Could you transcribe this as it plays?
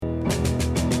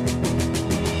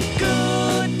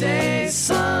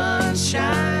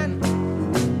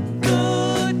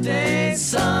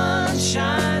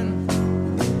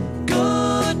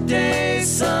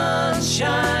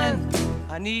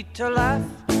to laugh,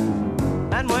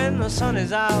 and when the sun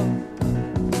is out,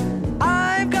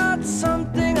 I've got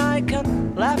something I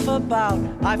can laugh about.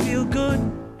 I feel good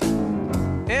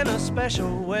in a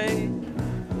special way.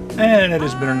 And it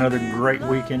has been another great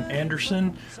week in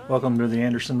Anderson. Welcome to the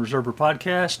Anderson Reservoir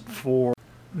Podcast for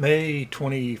May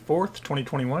 24th,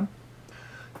 2021.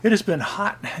 It has been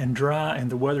hot and dry, and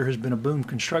the weather has been a boom.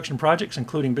 Construction projects,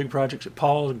 including big projects at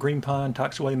Paul's, Green Pine,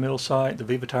 Toxaway Mill Site, the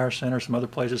Viva Tire Center, some other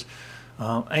places.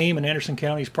 AIM and Anderson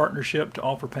County's partnership to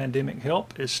offer pandemic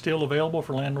help is still available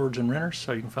for landlords and renters,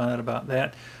 so you can find out about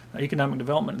that. Economic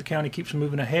development in the county keeps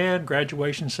moving ahead.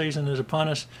 Graduation season is upon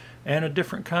us, and a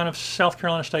different kind of South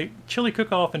Carolina State chili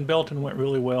cook-off in Belton went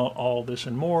really well. All this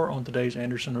and more on today's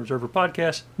Anderson Reservoir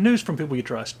Podcast. News from people you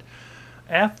trust.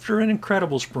 After an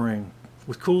incredible spring,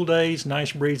 with cool days,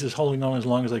 nice breezes holding on as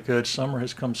long as they could, summer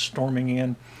has come storming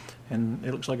in, and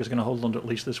it looks like it's going to hold on to at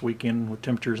least this weekend with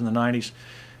temperatures in the 90s.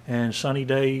 And sunny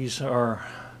days are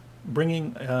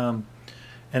bringing and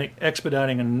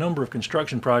expediting a number of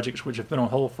construction projects which have been on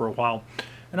hold for a while.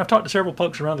 And I've talked to several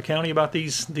folks around the county about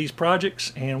these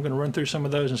projects, and I'm going to run through some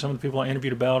of those and some of the people I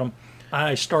interviewed about them.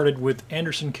 I started with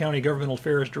Anderson County Governmental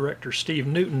Affairs Director Steve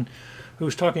Newton, who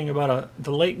was talking about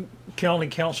the late County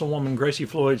Councilwoman Gracie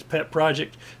Floyd's pet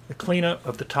project, the cleanup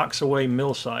of the Toxaway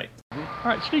Mill Site. All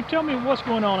right, Steve, tell me what's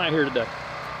going on out here today.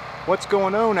 What's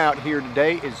going on out here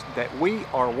today is that we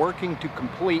are working to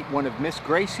complete one of Miss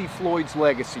Gracie Floyd's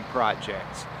legacy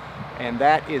projects, and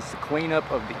that is the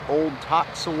cleanup of the old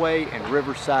Toxaway and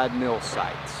Riverside Mill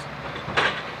sites.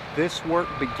 This work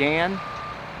began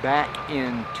back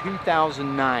in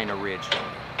 2009 originally,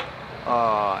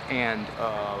 and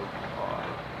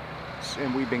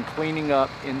we've been cleaning up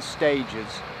in stages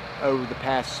over the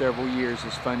past several years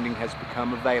as funding has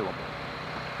become available.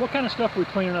 What kind of stuff are we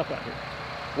cleaning up out here?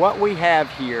 What we have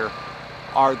here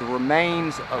are the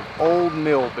remains of old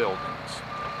mill buildings,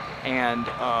 and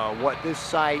what this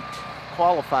site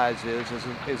qualifies is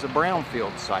a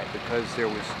brownfield site because there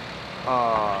was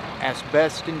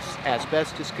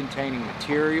asbestos-containing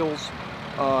materials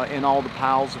in all the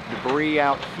piles of debris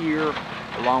out here,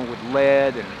 along with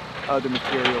lead and other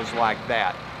materials like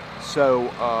that.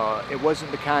 So it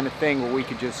wasn't the kind of thing where we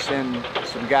could just send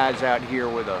some guys out here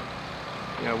with a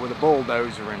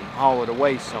bulldozer and haul it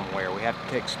away somewhere. We have to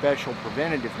take special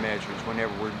preventative measures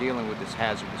whenever we're dealing with this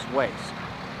hazardous waste.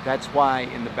 That's why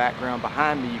in the background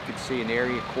behind me you could see an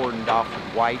area cordoned off with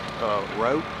white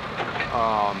rope.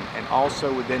 And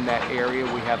also within that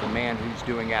area we have a man who's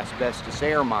doing asbestos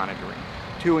air monitoring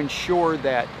to ensure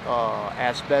that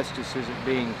asbestos isn't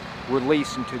being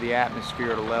released into the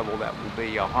atmosphere at a level that will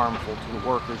be harmful to the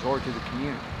workers or to the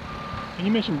community. And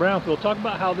you mentioned brownfield. Talk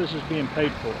about how this is being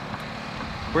paid for.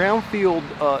 Brownfield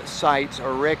sites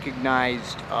are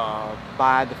recognized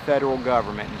by the federal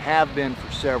government and have been for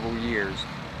several years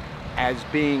as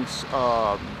being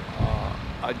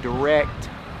a direct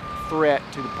threat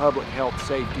to the public health,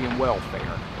 safety, and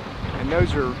welfare. And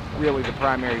those are really the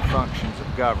primary functions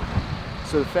of government.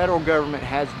 So the federal government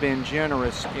has been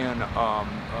generous in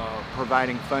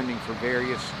providing funding for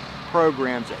various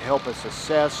programs that help us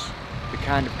assess the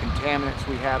kind of contaminants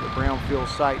we have at brownfield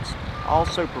sites,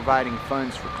 also providing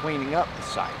funds for cleaning up the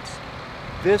sites.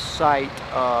 This site,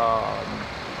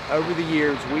 over the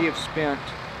years, we have spent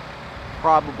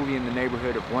probably in the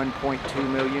neighborhood of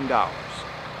 $1.2 million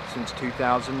since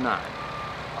 2009.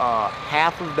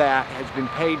 Half of that has been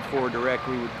paid for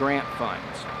directly with grant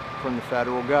funds from the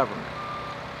federal government.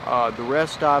 The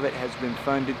rest of it has been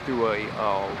funded through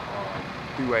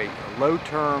a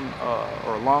low-term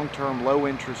or long-term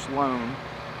low-interest loan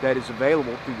that is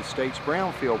available through the state's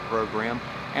brownfield program,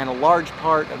 and a large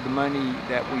part of the money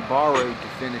that we borrowed to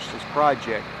finish this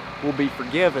project will be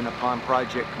forgiven upon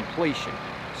project completion.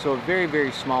 So a very,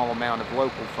 very small amount of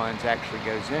local funds actually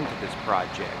goes into this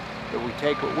project. But we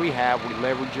take what we have, we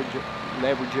leverage it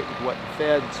with what the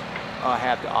feds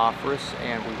have to offer us,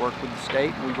 and we work with the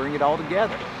state, and we bring it all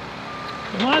together.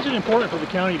 And why is it important for the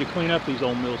county to clean up these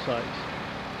old mill sites?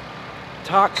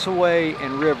 Toxaway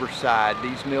and Riverside,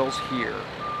 these mills here,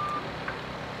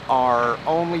 are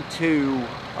only two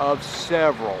of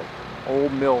several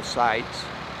old mill sites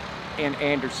in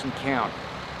Anderson County,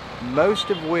 most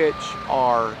of which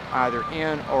are either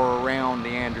in or around the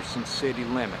Anderson city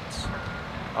limits.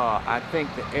 I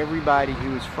think that everybody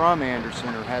who is from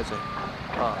Anderson or has a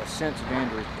sense of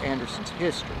Anderson's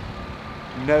history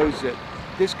knows that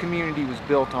this community was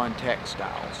built on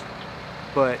textiles,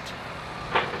 but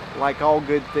like all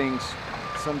good things,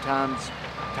 sometimes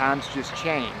times just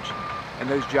change, and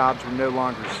those jobs were no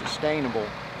longer sustainable,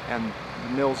 and the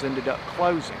mills ended up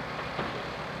closing.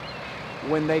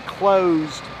 When they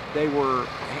closed,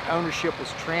 ownership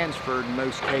was transferred in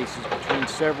most cases between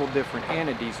several different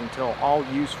entities until all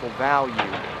useful value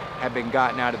had been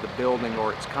gotten out of the building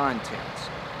or its contents,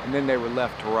 and then they were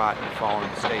left to rot and fall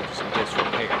into stages of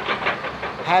disrepair.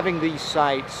 Having these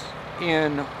sites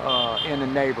in a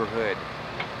neighborhood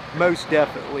most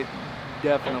definitely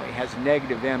has a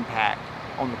negative impact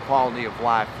on the quality of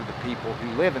life for the people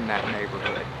who live in that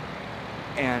neighborhood.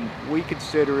 And we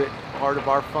consider it part of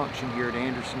our function here at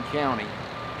Anderson County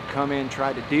to come in and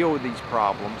try to deal with these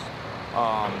problems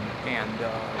and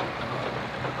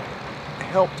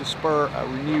help to spur a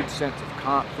renewed sense of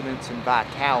confidence and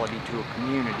vitality to a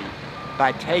community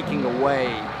by taking away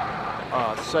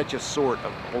such a sort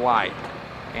of blight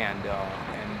and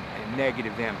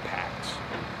negative impacts.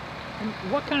 And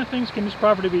what kind of things can this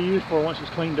property be used for once it's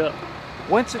cleaned up?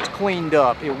 Once it's cleaned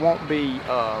up, it won't be.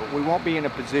 We won't be in a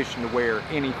position to where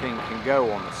anything can go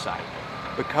on the site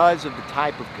because of the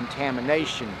type of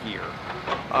contamination here.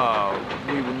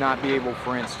 We would not be able,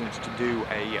 for instance, to do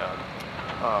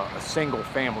a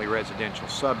single-family residential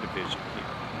subdivision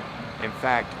here. In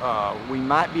fact, we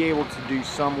might be able to do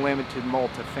some limited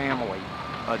multifamily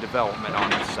development on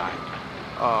this site,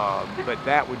 but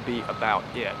that would be about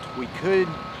it.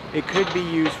 It could be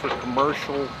used for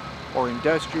commercial or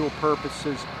industrial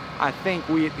purposes. I think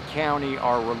we at the county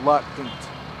are reluctant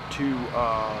to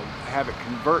have it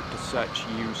convert to such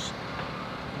use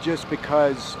just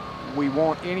because we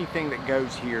want anything that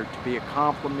goes here to be a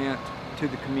complement to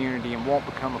the community and won't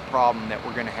become a problem that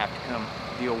we're going to have to come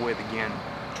deal with again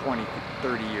 20,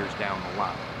 30 years down the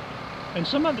line. And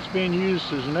some of it's being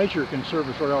used as a nature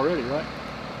conservatory already,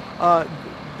 right?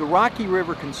 The Rocky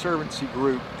River Conservancy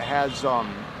Group has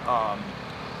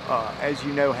as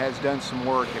you know, has done some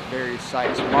work at various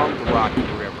sites along the Rocky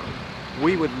River.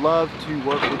 We would love to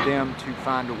work with them to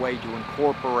find a way to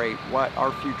incorporate what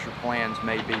our future plans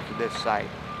may be for this site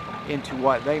into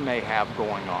what they may have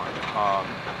going on.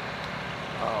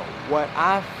 What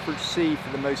I foresee for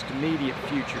the most immediate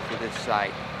future for this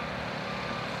site,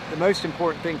 the most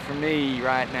important thing for me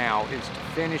right now is to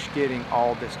finish getting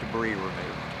all this debris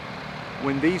removed.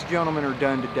 When these gentlemen are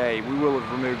done today, we will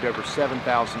have removed over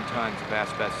 7,000 tons of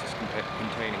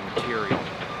asbestos-containing material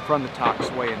from the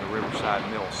Tox Way and the Riverside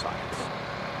Mill sites.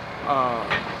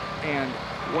 And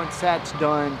once that's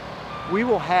done, we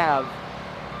will have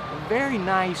a very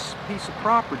nice piece of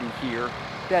property here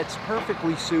that's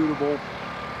perfectly suitable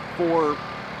for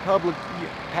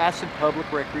passive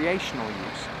public recreational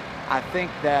use. I think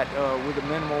that with a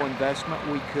minimal investment,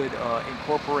 we could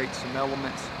incorporate some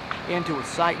elements into a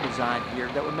site design here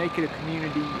that would make it a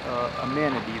community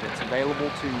amenity that's available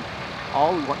to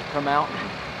all who want to come out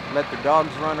and let their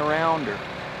dogs run around or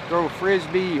throw a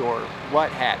frisbee or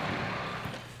what have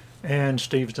you. And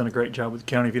Steve's done a great job with the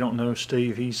county. If you don't know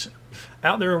Steve, he's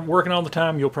out there working all the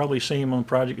time. You'll probably see him on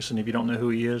projects, and if you don't know who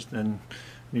he is, then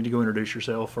you need to go introduce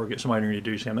yourself or get somebody to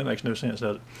introduce him. That makes no sense,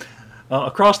 does it?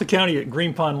 Across the county at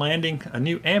Green Pond Landing, a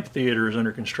new amphitheater is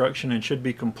under construction and should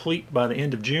be complete by the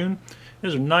end of June. It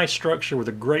is a nice structure with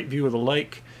a great view of the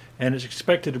lake, and it's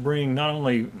expected to bring not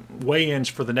only weigh-ins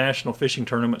for the national fishing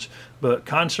tournaments, but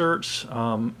concerts,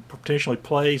 potentially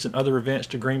plays and other events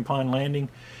to Green Pond Landing.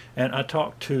 And I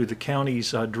talked to the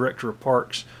county's Director of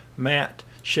Parks, Matt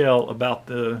Shell, about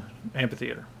the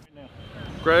amphitheater.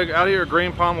 Greg, out here at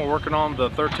Green Pond, we're working on the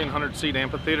 1,300-seat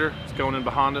amphitheater. It's going in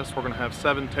behind us. We're going to have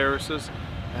 7 terraces,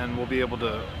 and we'll be able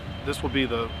to, this will be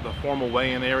the formal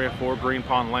weigh-in area for Green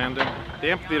Pond Landing. The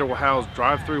amphitheater will house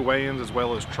drive-through weigh-ins as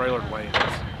well as trailered weigh-ins.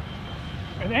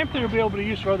 And the amphitheater will be able to be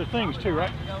used for other things too,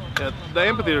 right? Yeah, the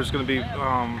amphitheater is going to be,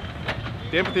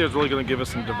 the amphitheater is really going to give us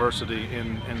some diversity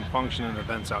in function and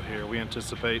events out here. We do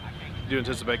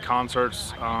anticipate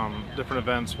concerts, different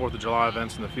events, 4th of July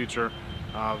events in the future.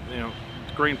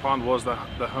 Green Pond was the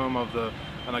home of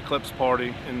an eclipse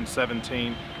party in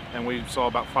 17, and we saw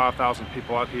about 5,000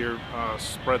 people out here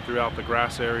spread throughout the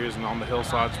grass areas and on the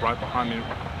hillsides right behind me,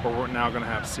 where we're now going to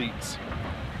have seats.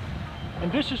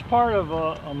 And this is part of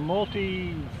a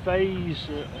multi-phase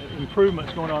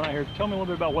improvements going on out here. Tell me a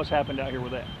little bit about what's happened out here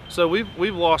with that. So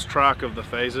we've lost track of the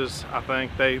phases. I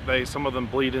think they some of them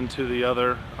bleed into the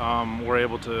other. We're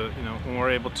able to, when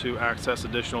we're able to access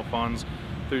additional funds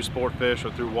through Sport Fish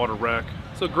or through Water Rec.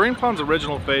 So Green Pond's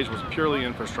original phase was purely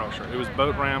infrastructure. It was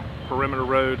boat ramp, perimeter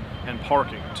road, and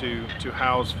parking to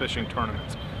house fishing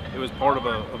tournaments. It was part of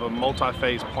a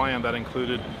multi-phase plan that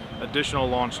included additional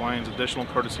launch lanes, additional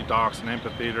courtesy docks, an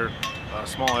amphitheater,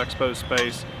 small expo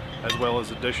space, as well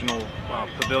as additional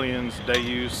pavilions, day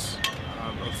use,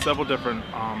 several different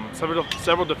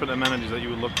amenities that you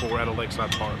would look for at a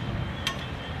lakeside park.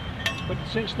 But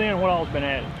since then, what all has been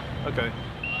added? Okay.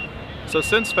 So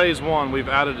since phase one, we've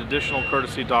added additional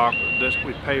courtesy dock.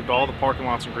 We've paved all the parking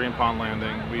lots in Green Pond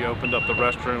Landing. We opened up the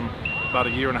restroom about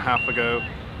 1.5 years ago,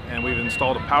 and we've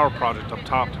installed a power project up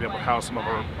top to be able to house some of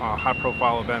our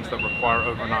high-profile events that require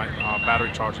overnight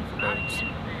battery charging for boats.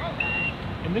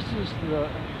 And this is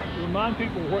remind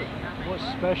people what's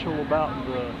special about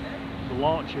the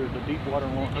launch here, the deep water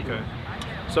launch. Okay.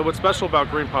 So what's special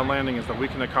about Green Pond Landing is that we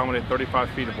can accommodate 35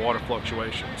 feet of water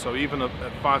fluctuation. So even at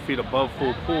 5 feet above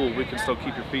full pool, we can still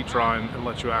keep your feet dry and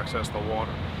let you access the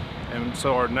water. And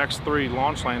so our next 3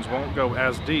 launch lanes won't go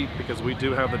as deep because we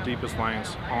do have the deepest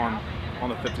lanes on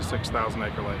the 56,000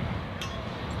 acre lake.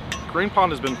 Green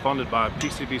Pond has been funded by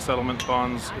PCB settlement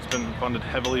funds. It's been funded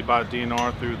heavily by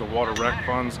DNR through the water rec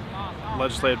funds,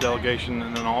 legislative delegation,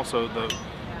 and then also the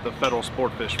federal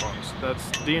sport fish funds.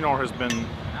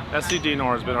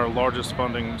 SCDNR has been our largest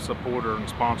funding supporter and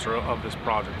sponsor of this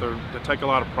project. They take a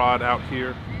lot of pride out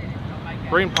here.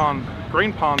 Green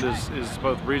Pond is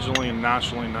both regionally and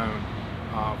nationally known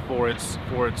for its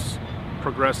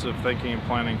progressive thinking and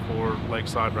planning for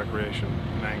lakeside recreation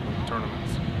and angling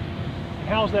tournaments.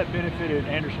 How's that benefited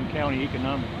Anderson County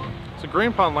economically? So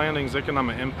Green Pond Landing's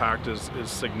economic impact is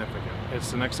significant.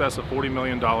 It's in excess of $40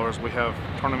 million. We have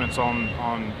tournaments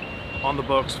on the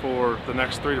books for the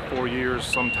next 3 to 4 years,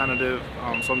 some tentative,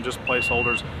 some just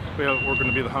placeholders. We're going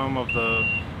to be the home of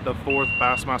the 4th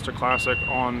Bassmaster Classic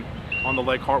on the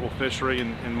Lake Hartwell fishery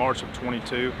in March of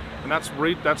 22, and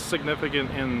that's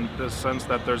significant in the sense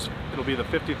that it'll be the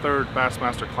 53rd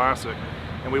Bassmaster Classic,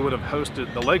 and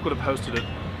the lake would have hosted it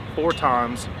 4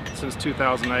 times since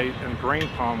 2008, and Green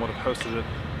Pond would have hosted it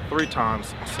 3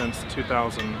 times since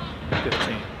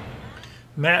 2015.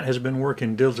 Matt has been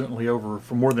working diligently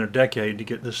for more than a decade to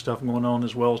get this stuff going on,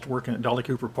 as well as working at Dolly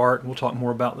Cooper Park. We'll talk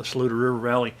more about the Saluda River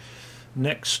Valley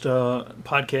next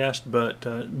podcast, but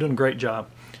doing a great job.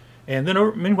 And then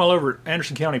meanwhile over at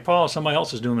Anderson County Paws, somebody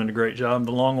else is doing a great job.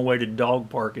 The long-awaited dog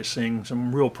park is seeing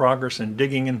some real progress in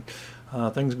digging and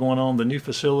things going on. The new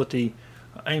facility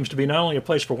aims to be not only a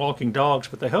place for walking dogs,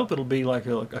 but they hope it'll be like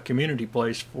a community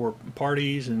place for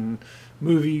parties and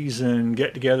movies and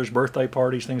get-togethers, birthday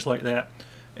parties, things like that.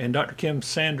 And Dr. Kim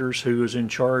Sanders, who is in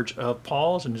charge of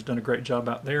Paws and has done a great job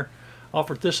out there,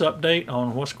 offered this update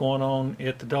on what's going on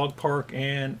at the dog park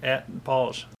and at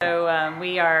Paws. So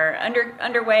we are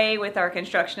underway with our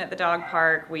construction at the dog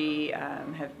park. We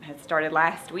had started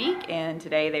last week, and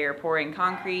today they are pouring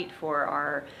concrete for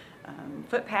our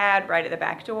footpad right at the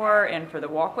back door and for the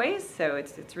walkways. So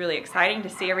it's really exciting to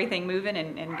see everything moving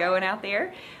and going out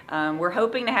there. We're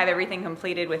hoping to have everything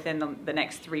completed within the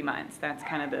next 3 months. That's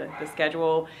kind of the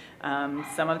schedule.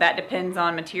 Some of that depends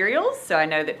on materials. So I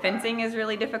know that fencing is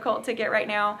really difficult to get right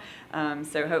now.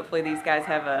 So hopefully these guys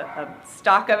have a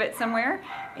stock of it somewhere,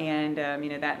 and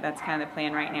that's kind of the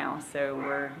plan right now.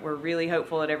 So we're really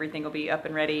hopeful that everything will be up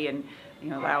and ready and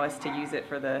allow us to use it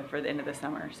for the end of the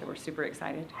summer. So we're super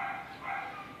excited.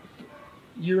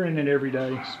 You're in it every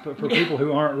day. For people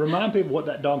who aren't, remind people what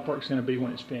that dog park's going to be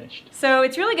when it's finished. So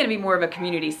it's really going to be more of a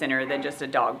community center than just a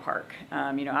dog park.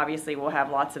 Obviously we'll have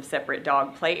lots of separate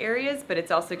dog play areas, but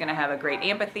it's also going to have a great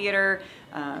amphitheater.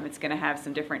 It's going to have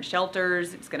some different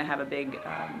shelters. It's going to have a big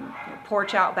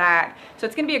porch out back. So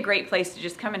it's going to be a great place to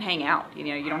just come and hang out.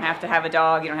 You don't have to have a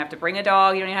dog. You don't have to bring a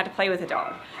dog. You don't even have to play with a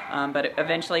dog. But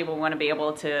eventually we'll want to be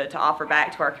able to offer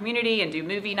back to our community and do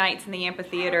movie nights in the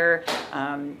amphitheater,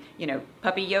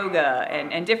 puppy yoga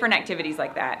and different activities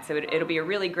like that. So it'll be a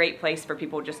really great place for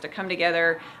people just to come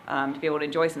together, to be able to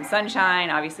enjoy some sunshine,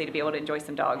 obviously to be able to enjoy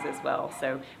some dogs as well.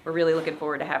 So we're really looking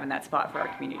forward to having that spot for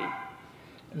our community.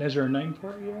 And is there a name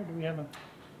for it yet? Do we have a...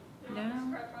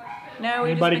 No,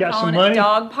 we've anybody just been got calling some money? it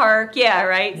Dog Park. Yeah,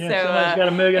 right. Yeah, so somebody's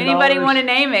got $1 million. Anybody want to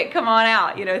name it? Come on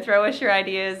out. Throw us your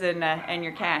ideas and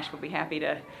your cash. We'll be happy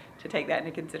to take that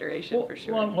into consideration for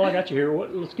sure. Well, I got you here.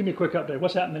 Let's give me a quick update.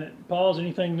 What's happening at Paws?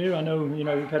 Anything new? I know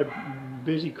you've had a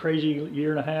busy, crazy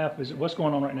year and a half. What's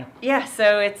going on right now? Yeah,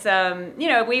 so it's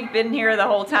we've been here the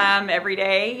whole time, every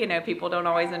day. People don't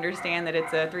always understand that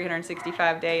it's a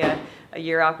 365-day a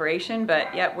year operation,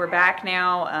 but yep, we're back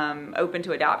now, open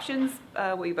to adoptions.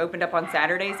 We've opened up on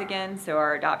Saturdays again, so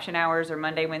our adoption hours are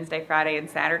Monday, Wednesday, Friday, and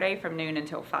Saturday from noon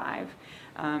until 5.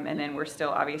 And then we're still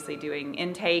obviously doing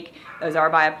intake. Those are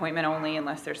by appointment only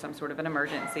unless there's some sort of an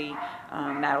emergency.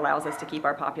 That allows us to keep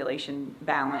our population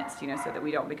balanced, so that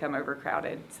we don't become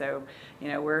overcrowded. So,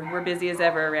 we're busy as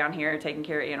ever around here taking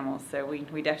care of animals. So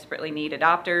we desperately need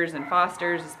adopters and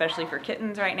fosters, especially for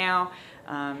kittens right now.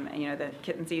 The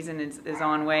kitten season is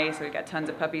on way, so we've got tons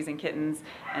of puppies and kittens,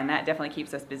 and that definitely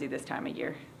keeps us busy this time of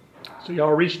year. So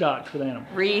y'all restocked for the animal.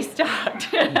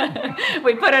 Restocked.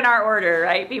 We put in our order,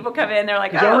 right? People come in, they're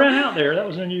like, Y'all ran out there. That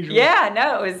was unusual. Yeah,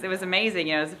 no, it was amazing.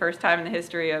 You know, it was the first time in the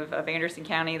history of Anderson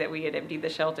County that we had emptied the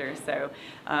shelter. So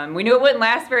we knew it wouldn't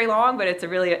last very long, but it's a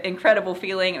really incredible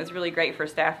feeling. It was really great for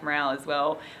staff morale as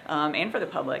well, and for the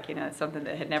public. You know, it's something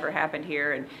that had never happened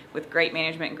here, and with great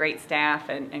management and great staff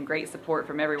and great support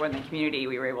from everyone in the community,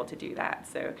 we were able to do that.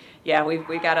 So yeah, we've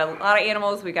got a lot of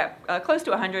animals. We got close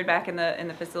to 100 back in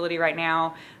the facility right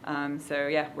now. So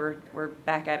yeah, we're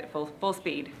back at it full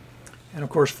speed. And of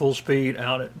course, Full Speed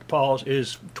out at Paws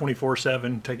is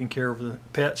 24/7 taking care of the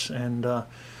pets and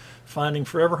finding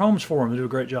forever homes for them. They do a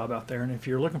great job out there. And if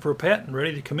you're looking for a pet and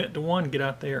ready to commit to one, get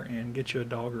out there and get you a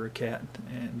dog or a cat,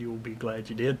 and you'll be glad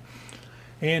you did.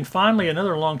 And finally,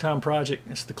 another long-time project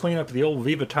is the cleanup of the old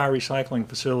Viva Tire Recycling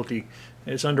Facility.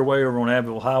 It's underway over on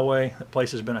Abbeville Highway. The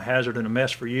place has been a hazard and a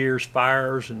mess for years,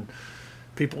 fires and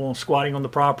people squatting on the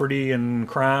property and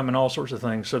crime and all sorts of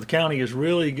things. So the county is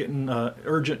really getting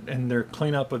urgent in their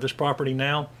cleanup of this property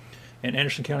now. And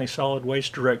Anderson County Solid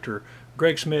Waste Director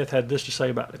Greg Smith had this to say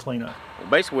about the cleanup. Well,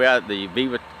 basically, we're at the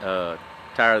Viva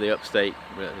Tire of the Upstate.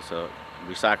 It's a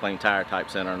recycling tire type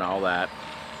center and all that.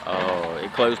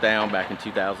 It closed down back in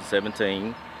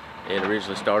 2017. It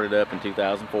originally started up in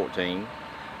 2014.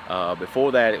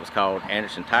 Before that, it was called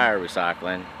Anderson Tire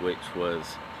Recycling, which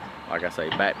was, like I say,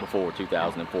 back before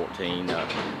 2014.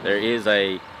 There is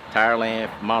a tire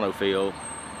land monofill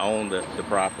on the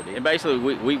property. And basically,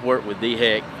 we've worked with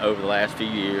DHEC over the last few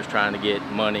years trying to get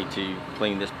money to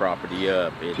clean this property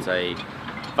up. It's a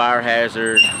fire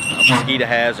hazard, a mosquito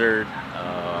hazard.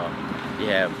 You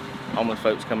have homeless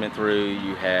folks coming through.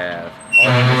 You have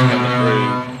officers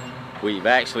coming through. We've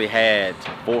actually had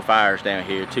 4 fires down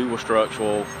here. 2 were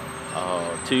structural.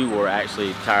 2 were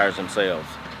actually tires themselves.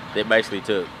 They basically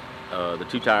took the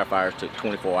 2 tire fires took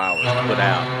 24 hours to put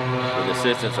out with the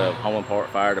assistance of Homeland Park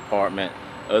Fire Department,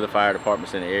 other fire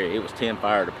departments in the area. It was 10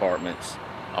 fire departments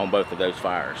on both of those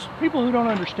fires. People who don't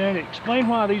understand it, explain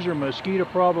why these are a mosquito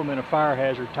problem and a fire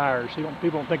hazard tires.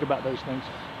 People don't think about those things.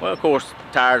 Well, of course,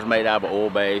 tires made out of oil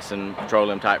base and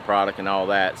petroleum type product and all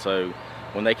that. So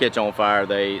when they catch on fire,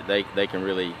 they can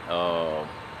really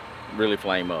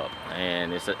flame up,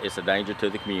 and it's a danger to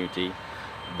the community.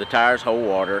 The tires hold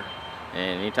water.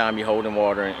 And anytime you hold in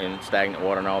water and stagnant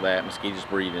water and all that, mosquitoes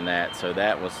breed in that. So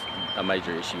that was a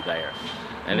major issue there.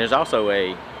 And there's also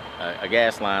a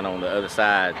gas line on the other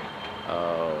side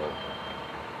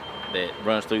that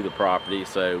runs through the property.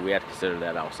 So we have to consider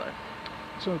that also.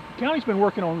 So the county's been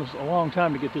working on this a long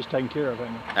time to get this taken care of,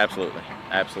 hasn't it? Absolutely,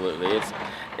 absolutely.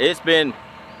 It's been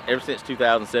ever since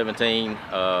 2017.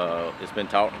 It's been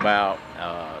talked about.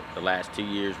 The last 2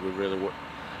 years we've really worked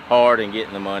hard in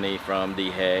getting the money from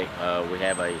DHEC. We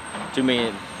have a $2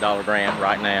 million grant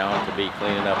right now to be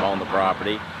cleaning up on the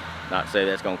property. Not to say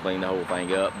that's going to clean the whole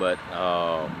thing up, but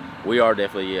we are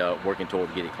definitely working toward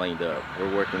to get it cleaned up.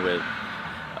 We're working with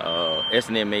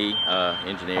S&ME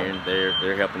engineering.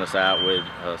 They're helping us out with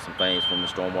some things from the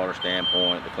stormwater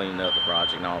standpoint, the cleaning up the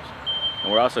project and all.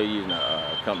 And we're also using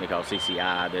a company called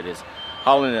CCI that is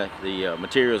hauling the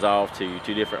materials off to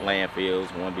 2 different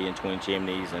landfills, one being Twin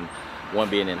Chimneys and one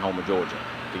being in Homer, Georgia,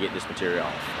 to get this material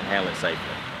off and handle it safely.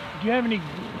 Do you have any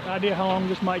idea how long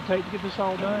this might take to get this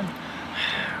all done?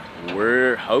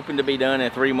 We're hoping to be done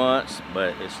in 3 months,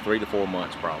 but it's 3 to 4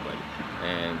 months probably,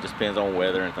 and it just depends on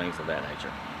weather and things of that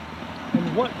nature.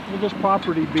 And what will this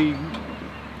property be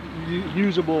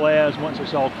usable as once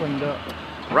it's all cleaned up?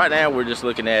 Right now we're just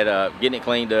looking at getting it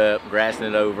cleaned up, grassing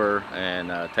it over, and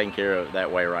taking care of it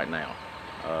that way right now.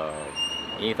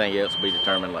 Anything else will be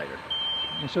determined later.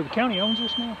 And so the county owns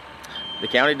this now? The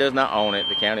county does not own it.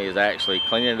 The county is actually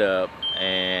cleaning it up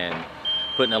and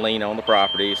putting a lien on the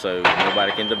property so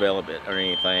nobody can develop it or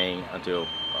anything until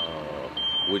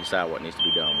we decide what needs to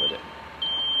be done with it.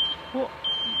 Well,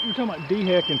 you're talking about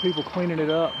DHEC and people cleaning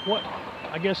it up. What,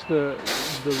 I guess the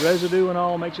residue and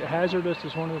all makes it hazardous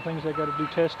is one of the things they got to do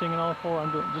testing and all for.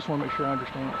 Just want to make sure I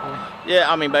understand it for.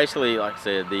 Yeah, I mean, basically, like I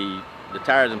said, the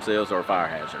tires themselves are a fire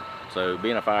hazard. So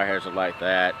being a fire hazard like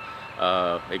that,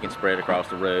 it can spread across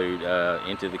the road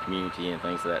into the community and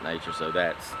things of that nature. So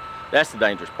that's the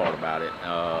dangerous part about it.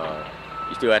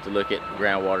 You still have to look at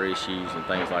groundwater issues and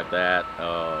things like that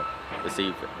to see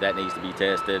if that needs to be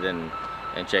tested and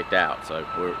checked out. So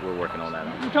we're working on that.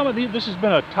 You're talking about this has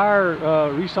been a tire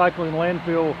recycling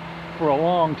landfill for a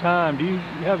long time. Do you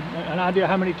have an idea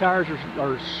how many tires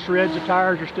or shreds of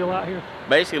tires are still out here?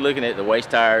 Basically, looking at the waste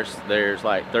tires, there's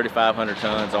like 3,500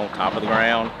 tons on top of the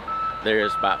ground.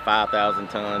 There's about 5,000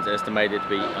 tons estimated to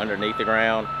be underneath the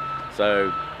ground.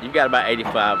 So you've got about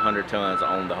 8,500 tons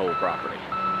on the whole property.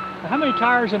 How many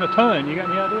tires in a ton? You got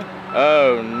any idea?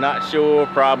 Oh, not sure.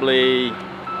 Probably,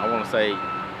 I want to say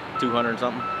 200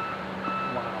 something.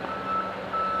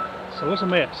 Wow. So it's a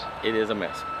mess. It is a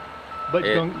mess. But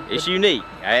it's unique.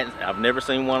 I've never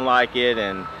seen one like it,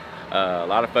 and a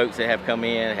lot of folks that have come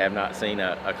in have not seen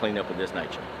a cleanup of this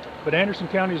nature. But Anderson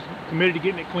County is committed to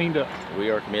getting it cleaned up. We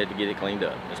are committed to get it cleaned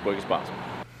up as quick as possible.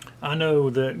 I know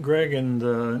that Greg and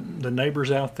the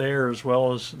neighbors out there, as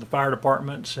well as the fire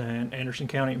departments and Anderson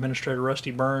County Administrator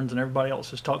Rusty Burns and everybody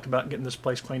else, has talked about getting this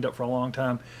place cleaned up for a long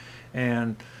time,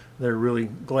 and they're really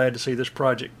glad to see this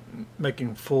project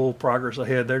making full progress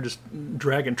ahead. They're just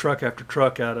dragging truck after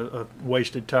truck out of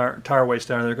wasted tire waste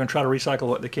down there. They're going to try to recycle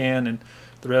what they can, and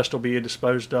the rest will be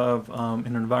disposed of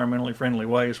in an environmentally friendly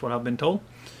way, is what I've been told.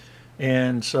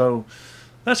 And so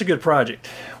that's a good project.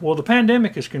 Well, the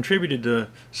pandemic has contributed to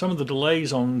some of the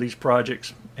delays on these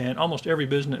projects, and almost every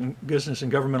business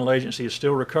and governmental agency is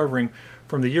still recovering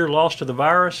from the year lost to the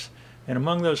virus. And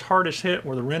among those hardest hit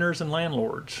were the renters and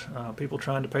landlords, people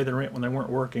trying to pay their rent when they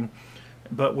weren't working.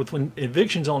 But when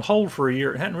evictions on hold for a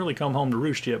year, it hadn't really come home to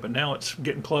roost yet, but now it's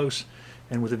getting close.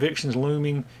 And with evictions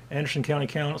looming, Anderson County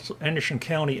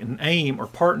and AIM are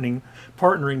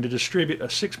partnering to distribute a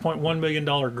 $6.1 million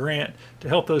grant to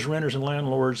help those renters and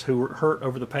landlords who were hurt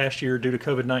over the past year due to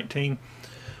COVID-19.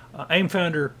 AIM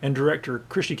founder and director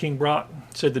Christy King Brock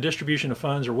said the distribution of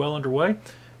funds are well underway,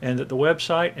 and that the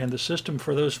website and the system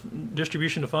for those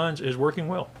distribution of funds is working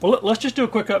well. Well, let's just do a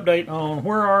quick update on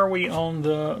where are we on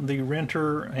the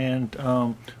renter and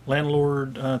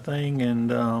landlord thing,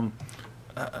 and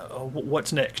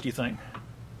what's next, do you think?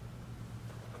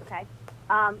 Okay.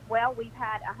 Well, we've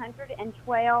had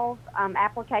 112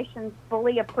 applications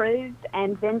fully approved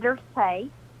and vendors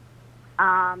paid.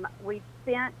 We've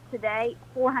spent to date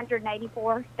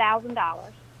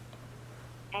 $484,000,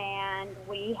 and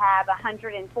we have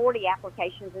 140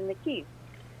 applications in the queue.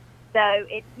 So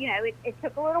it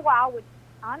took a little while, which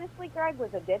honestly, Greg,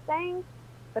 was a good thing,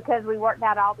 because we worked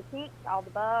out all the kinks, all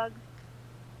the bugs,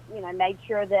 made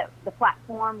sure that the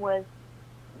platform was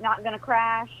not going to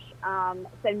crash.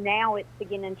 So now it's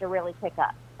beginning to really pick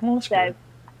up. Well, that's good.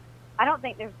 I don't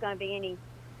think there's going to be any.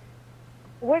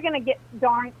 We're going to get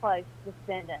darn close to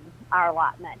spending our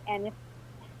allotment, and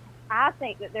I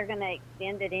think that they're going to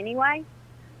extend it anyway,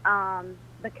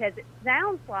 because it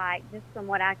sounds like, just from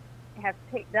what I have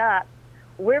picked up,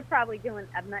 we're probably doing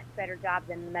a much better job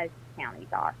than most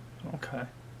counties are. Okay.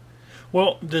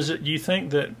 Well, do you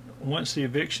think that once the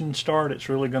evictions start, it's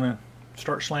really going to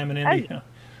start slamming into you?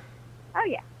 Oh,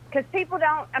 yeah. Because people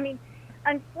don't,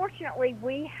 unfortunately,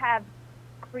 we have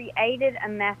created a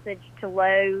message to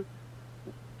low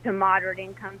to moderate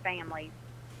income families.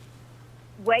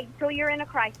 Wait till you're in a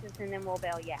crisis and then we'll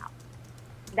bail you out.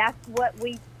 That's what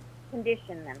we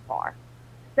condition them for.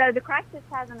 So the crisis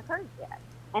hasn't occurred yet,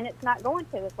 and it's not going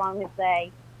to as long as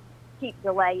they keep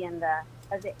delaying the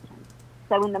eviction.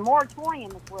 So when the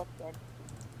moratorium is lifted,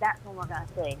 that's when we're going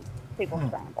to see people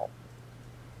scramble.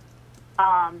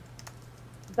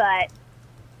 But,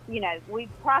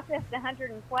 we've processed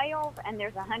 112, and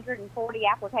there's 140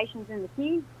 applications in the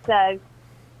queue. So,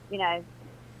 and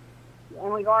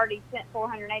we've already spent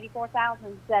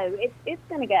 $484,000. So it's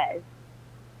going to go.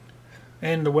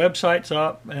 And the website's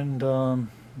up, and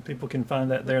people can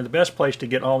find that there. The best place to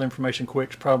get all the information quick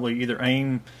is probably either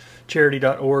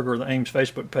aimcharity.org or the AIM's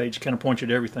Facebook page. Kind of point you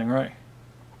to everything, right?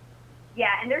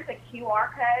 Yeah, and there's a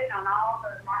QR code on all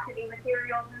the marketing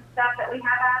materials and stuff that we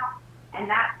have out, and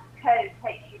that code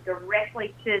takes you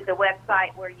directly to the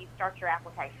website where you start your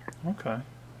application. Okay.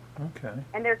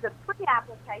 And there's a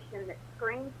pre-application that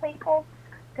screens people,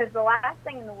 because the last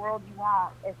thing in the world you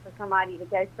want is for somebody to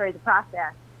go through the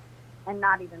process and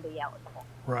not even be eligible.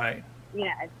 Right.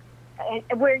 And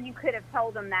where you could have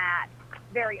told them that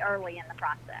very early in the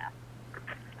process.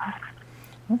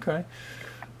 Okay.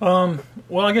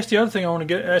 Well, I guess the other thing I want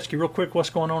to ask you real quick,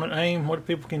 what's going on at AIM? What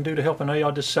people can do to help? I know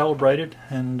y'all just celebrated,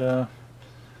 and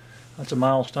that's a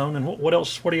milestone. And what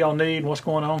else? What do y'all need? What's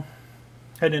going on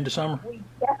heading into summer? We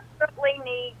desperately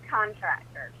need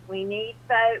contractors. We need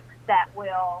folks that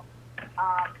will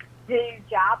do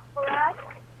jobs for us.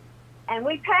 And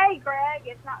we pay, Greg.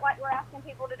 It's not like we're asking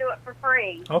people to do it for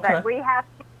free. Okay. But we have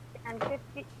to spend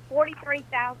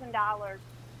 $43,000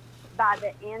 by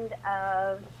the end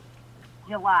of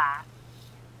July,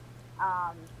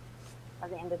 or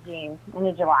the end of June, end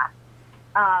of July.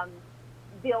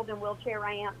 Building wheelchair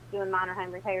ramps, doing minor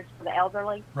home repairs for the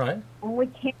elderly. Right. And we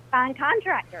can't find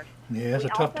contractors. Yeah, it's a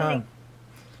tough time.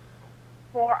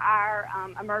 For our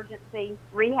emergency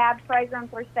rehab program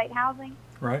through state housing.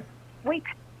 Right. We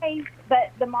pay,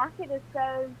 but the market is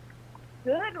so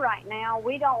good right now,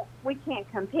 we can't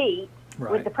compete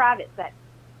Right. with the private sector.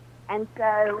 And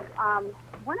so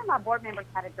one of my board members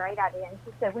had a great idea, and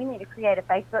she said we need to create a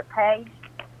Facebook page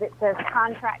that says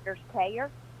Contractors Care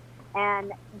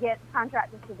and get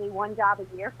contractors to do one job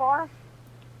a year for us.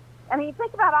 I mean, you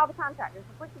think about all the contractors.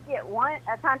 If we could get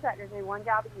a contractor to do one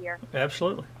job a year,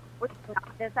 Absolutely. we could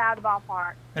knock this out of the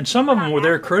ballpark. And some of them with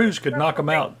their crews could knock them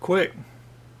out quick.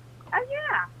 Oh,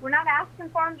 yeah. We're not asking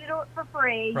for them to do it for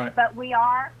free, Right. but we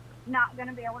are not going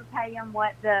to be able to pay them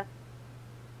what the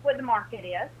market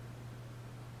is.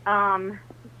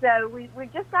 So we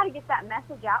just got to get that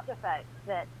message out to folks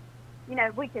that,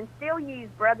 we can still use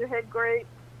brotherhood groups,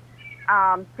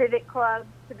 civic clubs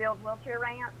to build wheelchair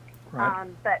ramps, Right.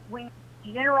 but we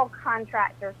need general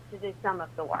contractors to do some of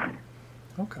the work.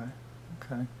 Okay.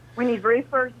 We need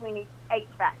roofers. We need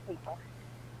HVAC people.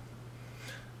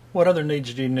 What other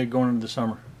needs do you need going into the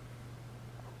summer?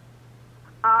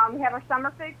 We have our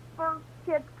Summer Food for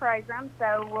Kids program,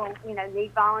 so we'll,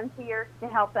 need volunteers to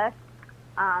help us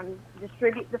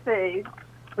distribute the food.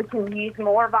 We can use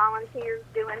more volunteers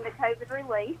doing the COVID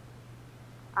relief.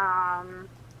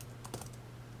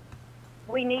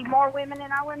 We need more women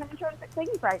in our Women in Children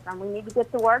Succeeding program. We need to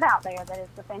get the word out there that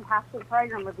it's a fantastic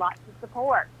program with lots of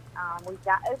support. We've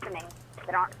got openings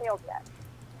that aren't filled yet.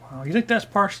 Wow. You think that's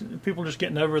people just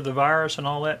getting over the virus and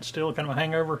all that, still kind of a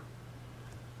hangover?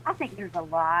 I think there's a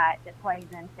lot that plays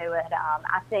into it.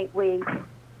 I think we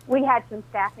had some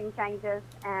staffing changes,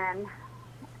 and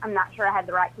I'm not sure I had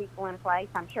the right people in place.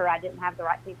 I'm sure I didn't have the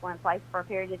right people in place for a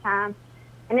period of time,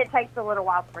 and it takes a little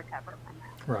while to recover from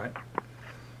that.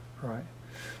 Right.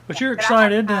 But you're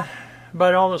excited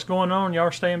about all that's going on. Y'all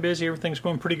are staying busy. Everything's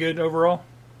going pretty good overall?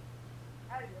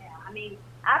 Oh, yeah. I mean,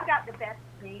 I've got the best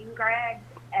team, Greg,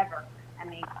 ever. I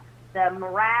mean, the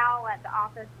morale at the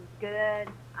office is good,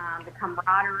 the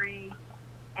camaraderie,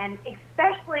 and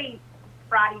especially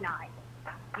Friday night.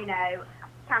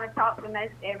 Kind of talked to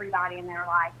most everybody, and they're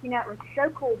like, it was so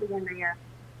cool being there.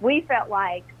 We felt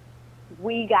like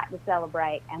we got to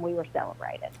celebrate, and we were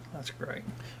celebrated. That's great.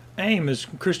 AIM, as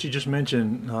Christy just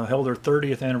mentioned, held their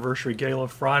 30th anniversary gala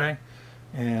Friday,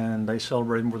 and they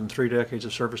celebrated more than 3 decades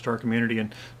of service to our community.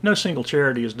 And no single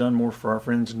charity has done more for our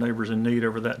friends and neighbors in need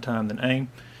over that time than AIM.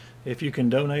 If you can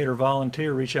donate or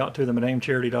volunteer, reach out to them at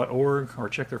aimcharity.org or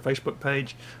check their Facebook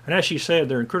page. And as she said,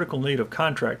 they're in critical need of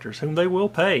contractors whom they will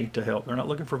pay to help. They're not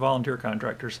looking for volunteer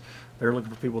contractors. They're looking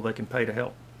for people they can pay to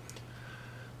help.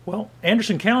 Well,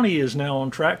 Anderson County is now on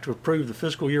track to approve the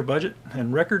fiscal year budget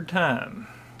in record time.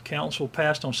 Council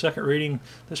passed on second reading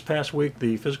this past week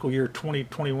the fiscal year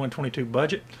 2021-22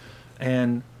 budget,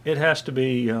 and it has to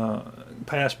be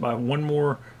passed by one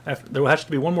more. There has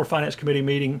to be one more Finance Committee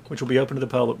meeting, which will be open to the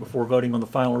public before voting on the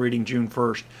final reading June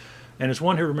 1st. And as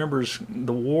one who remembers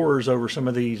the wars over some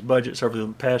of these budgets over the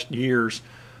past years,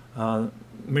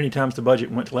 many times the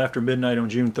budget went till after midnight on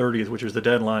June 30th, which is the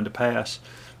deadline to pass.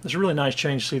 It's a really nice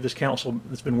change to see this council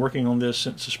that's been working on this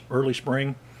since early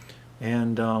spring.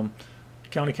 And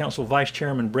County Council Vice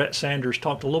Chairman Brett Sanders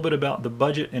talked a little bit about the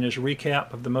budget in his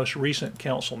recap of the most recent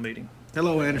council meeting.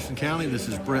 Hello, Anderson County. This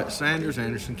is Brett Sanders,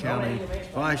 Anderson County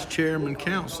Vice Chairman,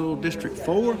 Council, District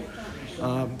 4.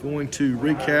 I'm going to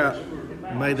recap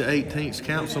May the 18th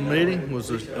council meeting. It was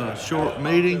a short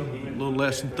meeting, a little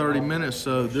less than 30 minutes,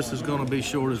 so this is going to be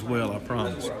short as well, I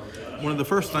promise. One of the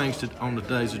first things on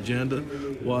today's agenda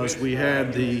was we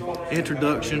had the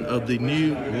introduction of the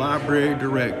new library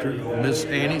director, Miss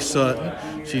Annie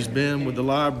Sutton. She's been with the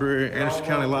Anderson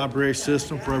County Library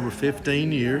System for over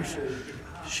 15 years.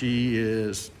 She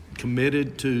is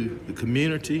committed to the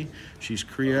community. She's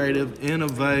creative,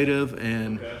 innovative,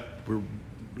 and we're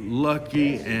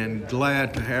lucky and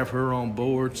glad to have her on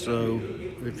board. So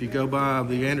if you go by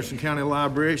the Anderson County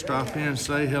Library, stop in and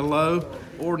say hello.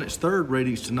 Ordinance third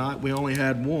readings tonight, we only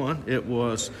had one. It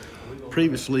was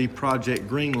previously Project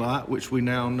Greenlight, which we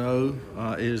now know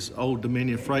is Old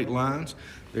Dominion Freight Lines.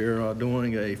 They're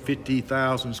doing a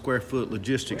 50,000 square foot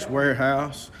logistics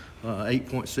warehouse,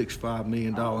 $8.65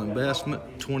 million investment,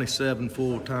 27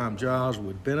 full-time jobs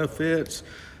with benefits.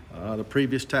 The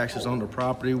previous taxes on the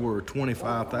property were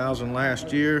 $25,000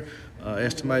 last year.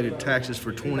 Estimated taxes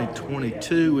for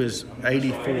 2022 is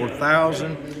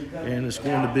 $84,000, and it's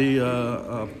going to be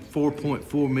a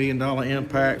 $4.4 million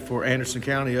impact for Anderson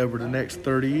County over the next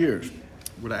 30 years,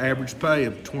 with an average pay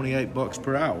of $28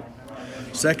 per hour.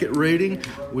 Second reading,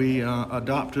 we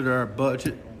adopted our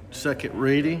budget. Second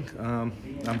reading.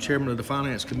 I'm chairman of the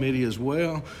Finance Committee as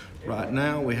well. Right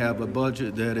now, we have a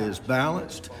budget that is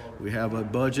balanced. We have a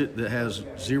budget that has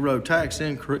zero tax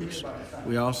increase.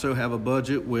 We also have a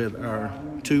budget with our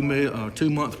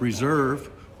two-month reserve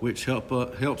which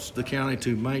helps the county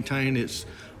to maintain its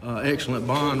excellent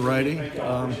bond rating.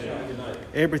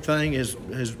 Everything has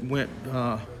went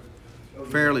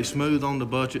fairly smooth on the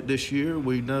budget this year.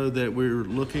 We know that we're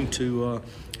looking to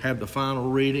have the final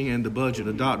reading and the budget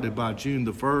adopted by June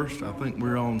the 1st. I think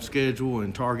we're on schedule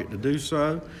and target to do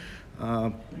so.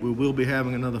 We will be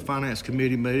having another Finance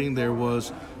Committee meeting. There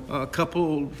was a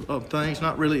couple of things,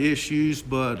 not really issues,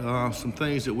 but some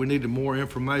things that we needed more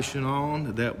information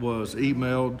on that was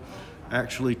emailed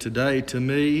actually today to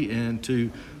me and to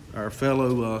our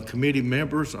fellow committee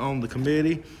members on the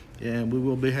committee. And we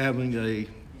will be having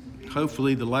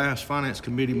hopefully the last Finance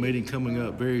Committee meeting coming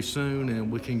up very soon, and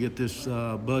we can get this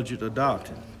budget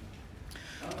adopted.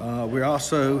 We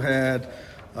also had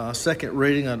second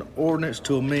reading on ordinance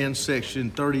to amend section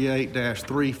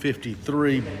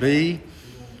 38-353B,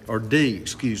 or D,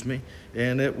 excuse me,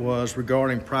 and it was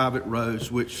regarding private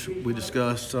roads, which we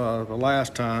discussed the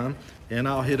last time, and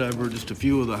I'll hit over just a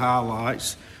few of the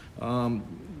highlights.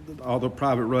 All the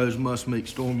private roads must meet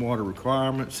stormwater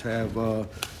requirements, have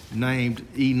named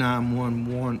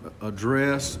E911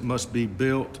 address, must be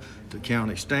built to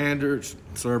county standards,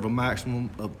 serve a maximum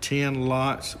of 10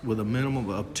 lots with a minimum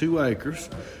of 2 acres,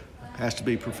 has to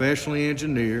be professionally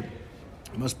engineered,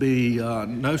 must be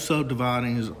no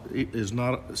subdividing is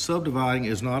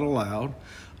not allowed,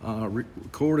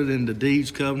 recorded in the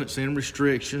deeds, covenants, and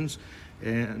restrictions,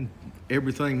 and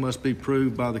everything must be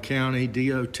approved by the county,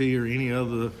 DOT, or any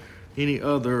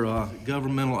other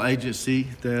governmental agency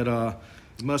that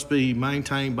must be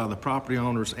maintained by the property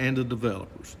owners and the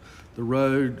developers. The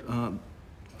road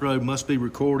must be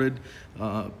recorded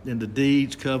in the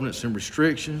deeds, covenants, and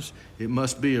restrictions. It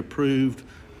must be approved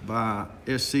by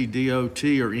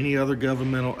SCDOT or any other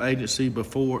governmental agency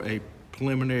before a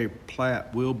preliminary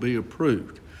plat will be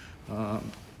approved.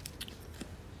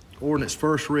 Ordinance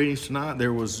first readings tonight,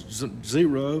 there was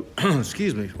zero.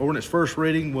 Excuse me. Ordinance first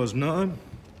reading was none.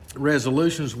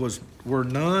 Resolutions were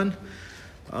none.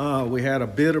 We had a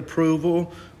bid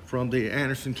approval from the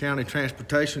Anderson County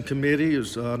Transportation Committee.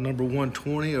 Is number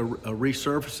 120, a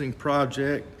resurfacing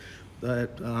project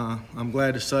that I'm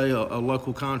glad to say a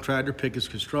local contractor, Pickett's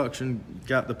Construction,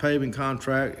 got the paving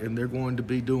contract, and they're going to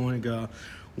be doing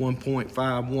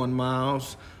 1.51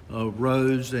 miles of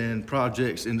roads and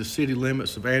projects in the city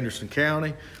limits of Anderson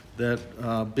County. That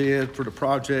bid for the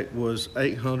project was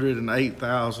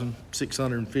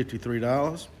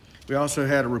 $808,653. We also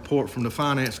had a report from the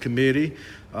Finance Committee.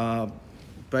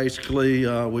 Basically,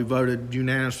 we voted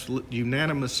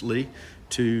unanimously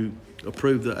to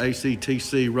approve the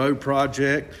ACTC road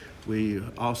project. We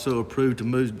also approved to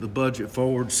move the budget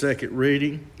forward second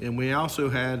reading, and we also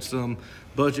had some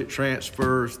budget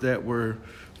transfers that were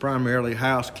primarily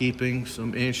housekeeping,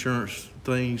 some insurance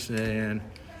things, and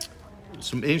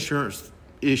some insurance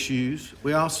issues.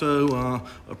 We also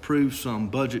approved some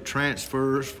budget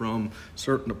transfers from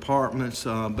certain departments,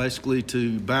 basically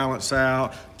to balance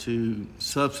out, to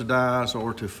subsidize,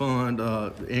 or to fund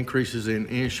increases in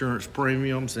insurance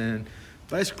premiums, and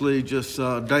basically just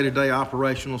day-to-day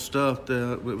operational stuff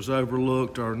that was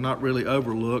overlooked, or not really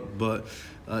overlooked, but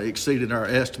exceeded our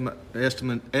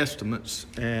estimates,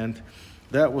 and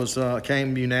that was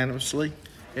came unanimously.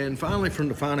 And finally, from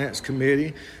the Finance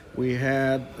Committee, we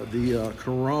had the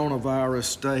coronavirus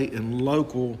state and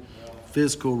local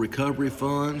fiscal recovery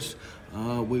funds.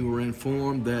 We were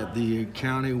informed that the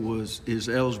county is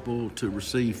eligible to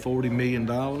receive $40 million.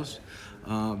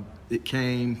 It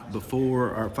came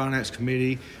before our Finance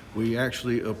Committee. We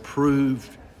actually approved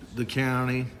the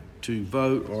county to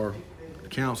vote, or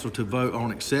council to vote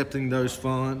on accepting those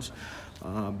funds.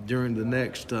 During the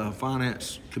next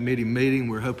Finance Committee meeting,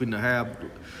 we're hoping to have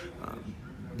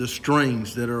the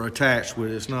strings that are attached with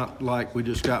it. It's not like we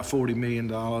just got $40 million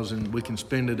and we can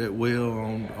spend it at will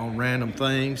on random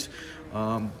things.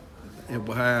 It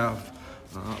will have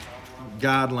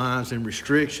guidelines and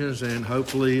restrictions, and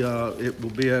hopefully it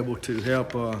will be able to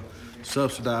help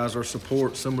subsidize or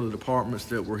support some of the departments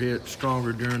that were hit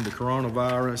stronger during the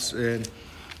coronavirus, and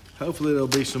hopefully there'll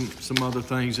be some other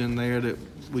things in there that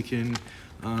we can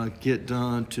get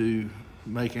done to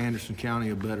make Anderson County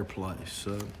a better place.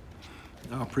 So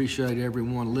I appreciate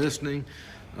everyone listening.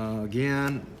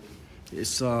 Again,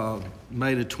 it's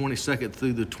May the 22nd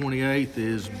through the 28th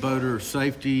is Boater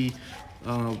Safety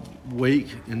Week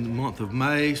in the month of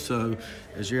May. So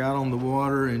as you're out on the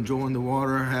water, enjoying the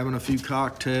water, having a few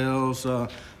cocktails,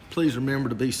 please remember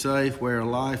to be safe, wear a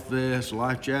life vest,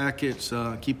 life jackets,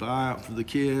 keep an eye out for the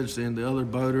kids and the other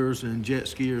boaters and jet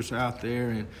skiers out there,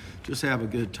 and just have a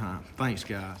good time. Thanks,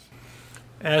 guys.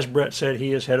 As Brett said,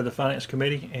 he is head of the Finance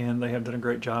Committee, and they have done a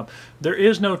great job. There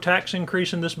is no tax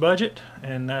increase in this budget,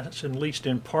 and that's at least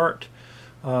in part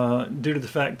due to the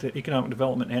fact that economic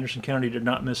development in Anderson County did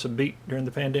not miss a beat during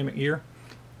the pandemic year.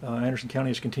 Anderson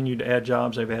County has continued to add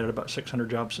jobs. They've added about 600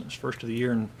 jobs since the first of the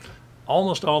year, and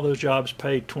almost all those jobs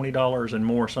paid $20 and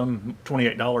more, some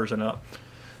 $28 and up.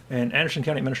 And Anderson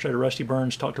County Administrator Rusty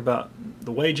Burns talked about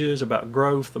the wages, about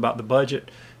growth, about the budget,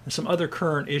 and some other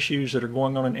current issues that are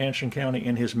going on in Anderson County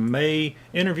in his May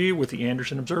interview with the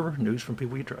Anderson Observer, news from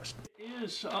people you trust.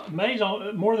 May's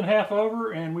more than half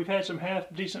over, and we've had some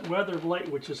half-decent weather of late,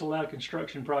 which has allowed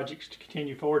construction projects to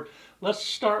continue forward. Let's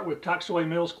start with Toxaway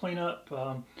Mills cleanup.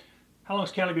 How long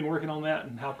has county been working on that,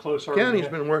 and how close are we? County's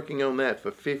been working on that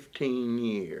for 15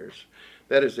 years.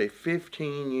 That is a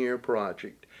 15-year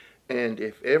project. And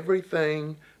if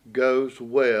everything goes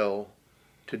well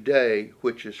today,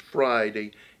 which is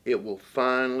Friday, it will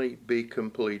finally be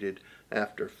completed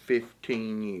after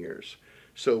 15 years.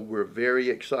 So we're very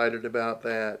excited about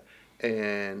that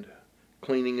and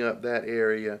cleaning up that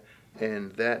area,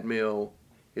 and that mill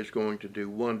is going to do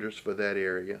wonders for that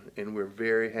area. And we're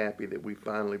very happy that we've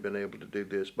finally been able to do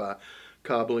this by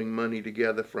cobbling money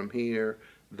together from here,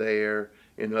 there,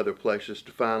 and other places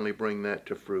to finally bring that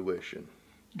to fruition.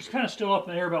 It's kind of still up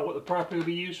in the air about what the property will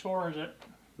be used for, is it?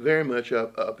 Very much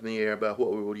up in the air about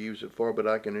what we will use it for, but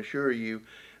I can assure you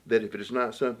that if it is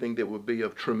not something that would be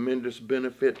of tremendous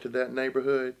benefit to that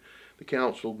neighborhood, the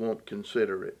council won't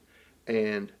consider it.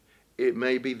 And it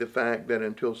may be the fact that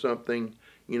until something,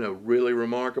 really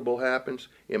remarkable happens,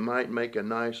 it might make a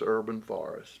nice urban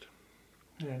forest.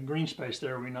 Yeah, green space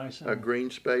there would be nice. A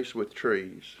green space with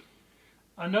trees.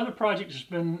 Another project that's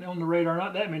been on the radar,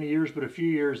 not that many years, but a few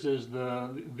years, is the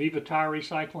Viva Tire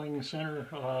Recycling Center.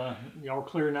 Y'all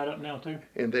clearing that up now too?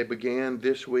 And they began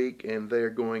this week, and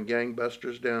they're going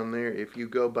gangbusters down there. If you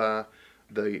go by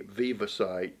the Viva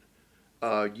site,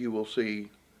 you will see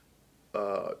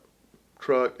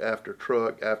truck after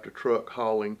truck after truck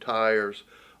hauling tires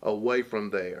away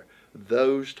from there.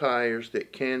 Those tires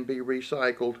that can be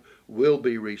recycled will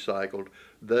be recycled.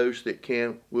 Those that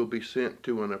can't will be sent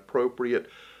to an appropriate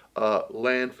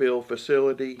landfill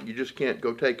facility. You just can't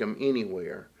go take them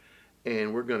anywhere.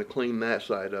 And we're going to clean that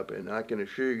site up. And I can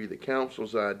assure you the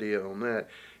council's idea on that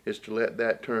is to let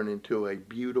that turn into a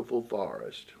beautiful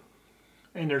forest.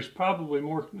 And there's probably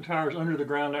more tires under the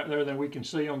ground out there than we can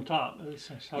see on top. That's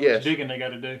how yes. much digging they got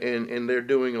to do. And they're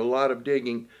doing a lot of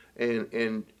digging.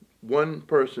 And one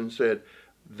person said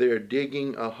they're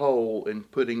digging a hole and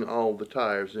putting all the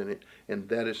tires in it. And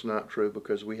that is not true,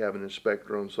 because we have an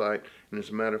inspector on site. And as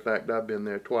a matter of fact, I've been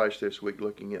there twice this week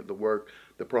looking at the work,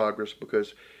 the progress,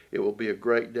 because it will be a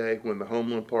great day when the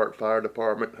Homeland Park Fire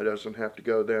Department doesn't have to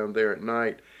go down there at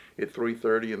night at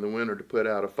 3:30 in the winter to put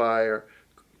out a fire.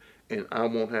 And I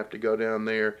won't have to go down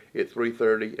there at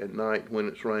 3:30 at night when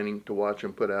it's raining to watch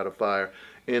them put out a fire.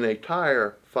 And a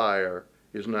tire fire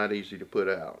is not easy to put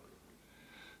out.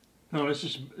 No, we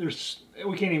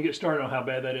can't even get started on how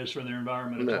bad that is for their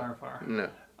environment, a tire fire. No.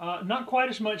 Not quite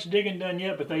as much digging done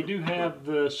yet, but they do have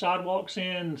the sidewalks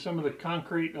in, some of the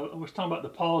concrete. I was talking about the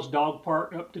Paul's Dog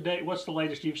Park up to date. What's the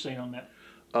latest you've seen on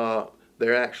that?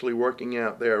 They're actually working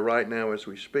out there right now as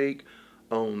we speak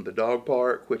on the dog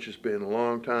park, which has been a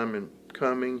long time in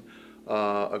coming.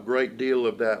 A great deal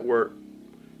of that work,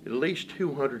 at least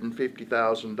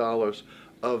 $250,000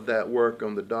 of that work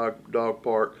on the dog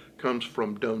park comes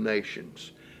from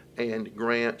donations and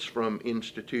grants from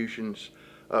institutions,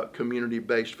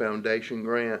 community-based foundation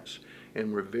grants,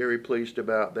 and we're very pleased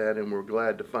about that, and we're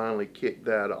glad to finally kick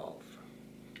that off.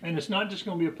 And it's not just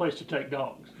going to be a place to take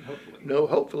dogs, hopefully. No,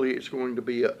 hopefully it's going to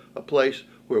be a place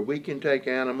where we can take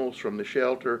animals from the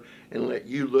shelter and let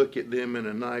you look at them in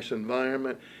a nice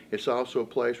environment. It's also a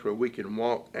place where we can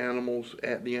walk animals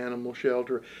at the animal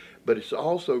shelter, but it's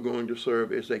also going to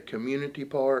serve as a community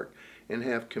park and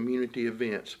have community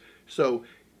events. So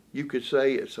you could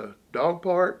say it's a dog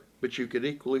park, but you could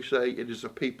equally say it is a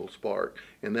people's park,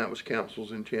 and that was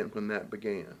council's intent when that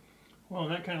began. Well,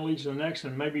 that kind of leads to the next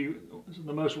one. Maybe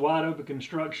the most wide open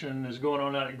construction is going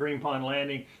on out at Green Pond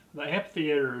Landing. The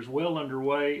amphitheater is well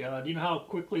underway. Do you know how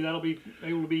quickly that'll be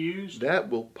able to be used? That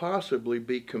will possibly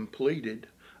be completed.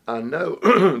 I know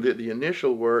that the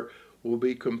initial work will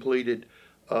be completed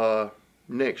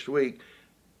next week.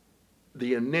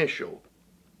 The initial,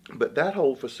 but that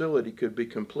whole facility could be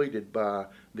completed by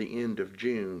the end of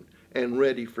June and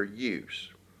ready for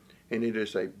use. And it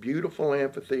is a beautiful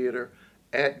amphitheater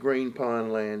at Green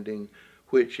Pond Landing,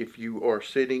 which if you are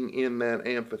sitting in that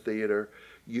amphitheater,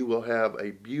 you will have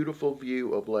a beautiful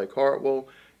view of Lake Hartwell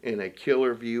and a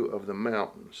killer view of the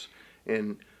mountains.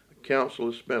 And Council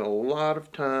has spent a lot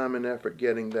of time and effort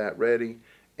getting that ready,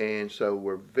 and so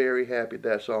we're very happy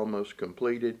that's almost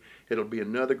completed. It'll be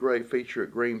another great feature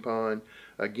at Green Pond.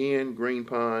 Again, Green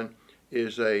Pond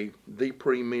is the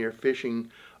premier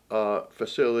fishing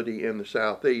facility in the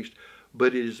southeast,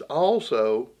 but it is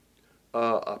also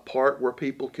a park where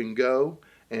people can go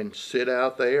and sit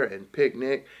out there and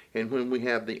picnic. And when we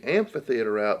have the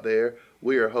amphitheater out there,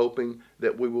 we are hoping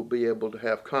that we will be able to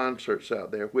have concerts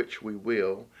out there, which we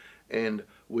will. And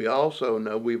we also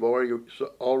know we've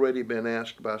already been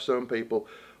asked by some people,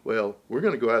 well, we're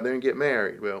going to go out there and get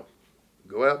married. Well,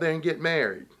 go out there and get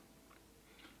married.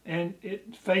 And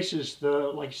it faces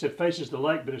like you said, faces the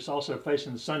lake, but it's also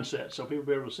facing the sunset, so people will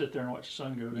be able to sit there and watch the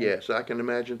sun go down. Yes, I can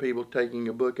imagine people taking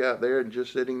a book out there and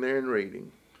just sitting there and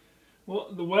reading. Well,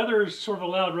 the weather has sort of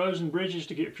allowed roads and bridges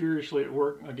to get furiously at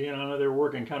work. Again, I know they're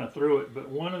working kind of through it, but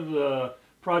one of the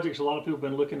projects a lot of people have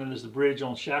been looking at is the bridge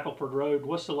on Shackelford Road.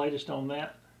 What's the latest on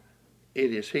that?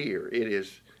 It is here. It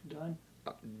is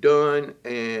done,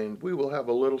 and we will have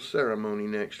a little ceremony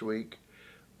next week.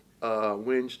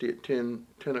 Wednesday at 10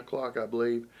 o'clock, I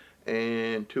believe,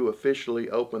 and to officially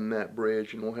open that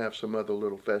bridge, and we'll have some other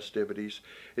little festivities.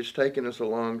 It's taken us a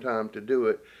long time to do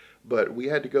it, but we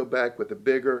had to go back with a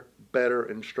bigger, better,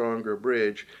 and stronger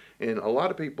bridge. And a lot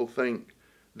of people think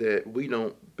that we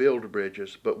don't build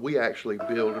bridges, but we actually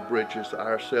build bridges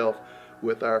ourselves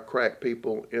with our crack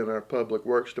people in our public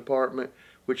works department,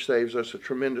 which saves us a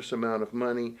tremendous amount of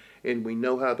money, and we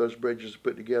know how those bridges are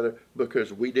put together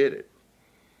because we did it.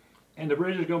 And the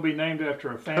bridge is going to be named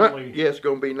after a family. Yes, it's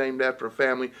going to be named after a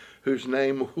family whose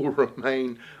name will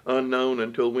remain unknown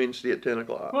until Wednesday at 10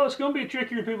 o'clock. Well, it's going to be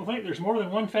trickier than people think. There's more than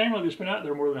one family that's been out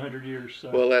there more than 100 years. So.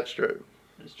 Well, that's true.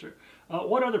 That's true.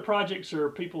 What other projects are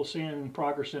people seeing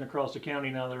progress in across the county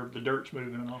now that the dirt's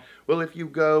moving and all? Well, if you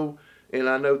go, and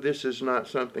I know this is not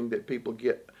something that people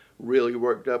get really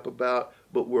worked up about,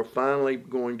 but we're finally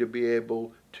going to be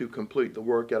able to complete the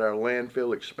work at our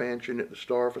landfill expansion at the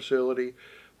Star facility,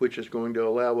 which is going to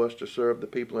allow us to serve the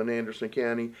people in Anderson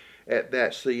County at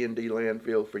that C&D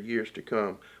landfill for years to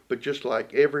come. But just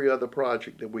like every other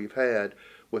project that we've had,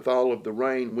 with all of the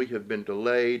rain, we have been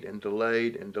delayed and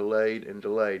delayed and delayed and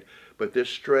delayed. But this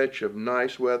stretch of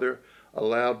nice weather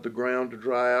allowed the ground to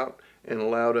dry out and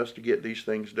allowed us to get these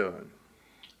things done.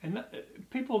 And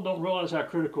people don't realize how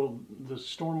critical the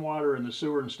stormwater and the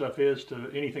sewer and stuff is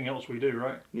to anything else we do,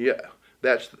 right? Yeah.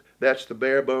 That's the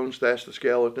bare bones, that's the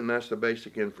skeleton, that's the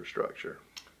basic infrastructure.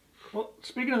 Well,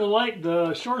 speaking of the lake,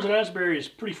 the Shores at Asbury is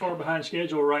pretty far behind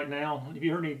schedule right now. Have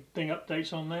you heard anything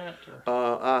updates on that?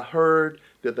 I heard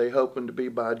that they're hoping to be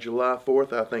by July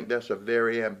 4th. I think that's a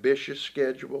very ambitious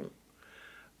schedule.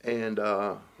 And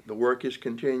the work is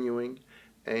continuing,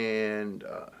 and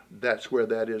that's where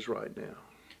that is right now.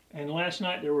 And last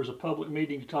night there was a public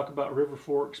meeting to talk about River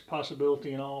Forks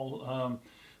possibility and all.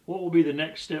 What will be the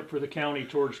next step for the county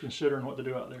towards considering what to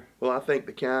do out there? Well, I think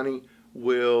the county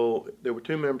there were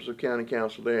two members of county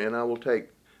council there, and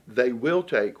they will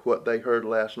take what they heard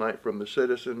last night from the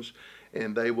citizens,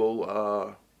 and they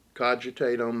will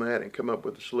cogitate on that and come up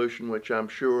with a solution, which I'm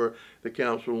sure the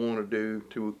council will want to do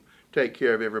to take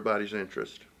care of everybody's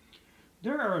interest.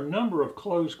 There are a number of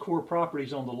closed core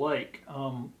properties on the lake.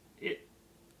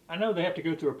 I know they have to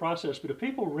go through a process, but if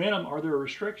people rent them, are there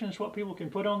restrictions what people can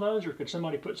put on those, or could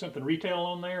somebody put something retail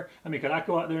on there? I mean, could I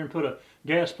go out there and put a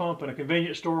gas pump and a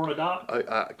convenience store on a dock?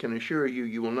 I can assure you,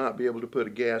 you will not be able to put a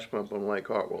gas pump on Lake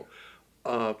Hartwell.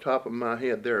 Top of my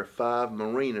head, there are 5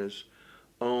 marinas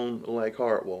on Lake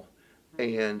Hartwell,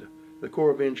 and the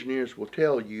Corps of Engineers will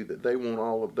tell you that they want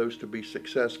all of those to be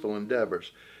successful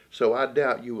endeavors. So I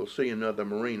doubt you will see another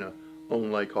marina on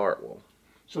Lake Hartwell.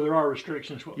 So there are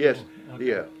restrictions? Yes, okay.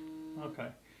 Yeah. Okay.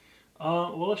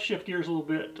 Well, let's shift gears a little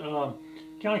bit.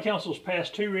 County Council's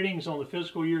passed 2 readings on the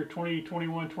fiscal year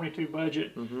 2021-22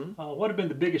 budget. Mm-hmm. What have been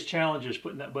the biggest challenges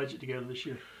putting that budget together this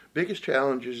year? Biggest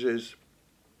challenges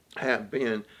have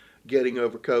been getting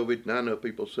over COVID, and I know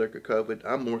people are sick of COVID.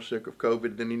 I'm more sick of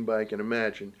COVID than anybody can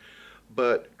imagine.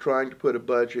 But trying to put a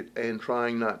budget and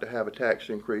trying not to have a tax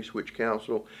increase, which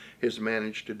council has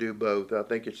managed to do both. I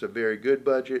think it's a very good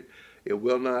budget. It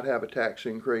will not have a tax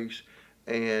increase,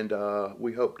 and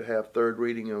we hope to have 3rd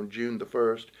reading on June the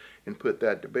 1st and put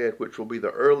that to bed, which will be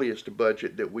the earliest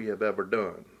budget that we have ever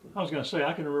done. I was going to say,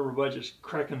 I can remember budgets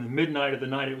cracking the midnight of the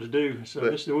night it was due, so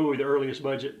this will be the earliest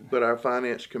budget. But our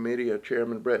Finance Committee,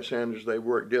 Chairman Brett Sanders, they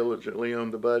worked diligently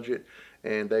on the budget,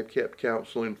 and they've kept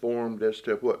council informed as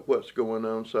to what's going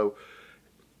on, so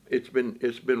it's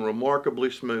been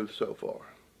remarkably smooth so far.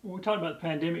 When we talked about the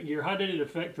pandemic year, how did it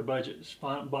affect the budget's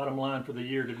bottom line for the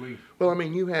year? Well, I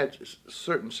mean, you had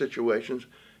certain situations.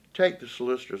 take the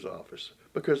solicitor's office,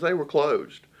 because they were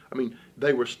closed. I mean,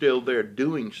 they were still there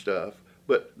doing stuff,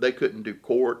 but they couldn't do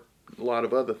court, a lot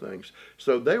of other things.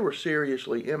 So they were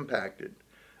seriously impacted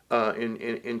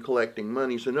in collecting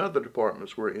monies, and other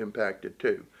departments were impacted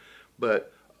too.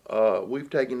 But we've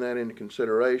taken that into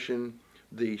consideration.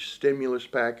 The stimulus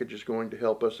package is going to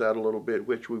help us out a little bit,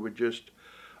 which we were just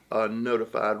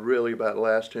notified really about the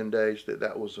last 10 days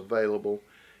that was available.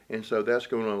 And so that's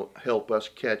going to help us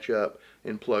catch up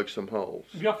and plug some holes.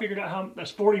 Have y'all figured out how,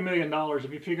 that's $40 million,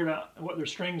 have you figured out what their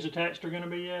strings attached are going to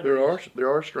be yet? There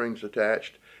are strings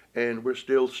attached, and we're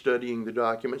still studying the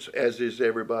documents, as is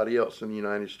everybody else in the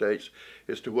United States,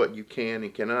 as to what you can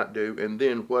and cannot do, and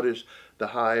then what is the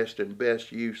highest and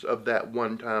best use of that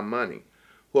one-time money.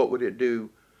 What would it do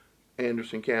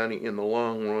Anderson County in the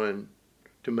long run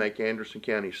to make Anderson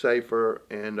County safer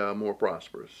and more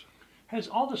prosperous? Has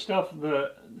all the stuff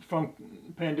from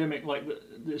pandemic, like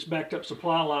this backed up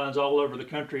supply lines all over the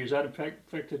country, has that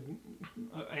affected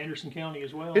Anderson County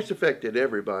as well? It's affected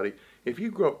everybody. If you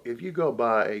go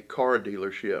by a car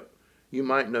dealership, you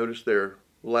might notice their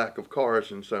lack of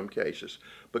cars in some cases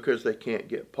because they can't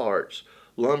get parts.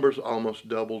 Lumber's almost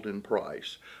doubled in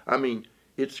price. I mean,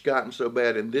 it's gotten so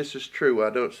bad, and this is true, I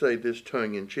don't say this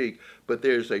tongue in cheek, but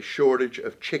there's a shortage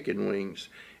of chicken wings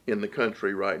in the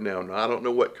country right now. Now, I don't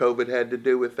know what COVID had to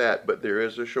do with that, but there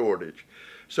is a shortage.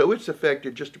 So it's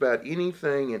affected just about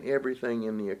anything and everything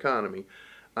in the economy.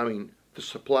 I mean, the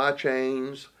supply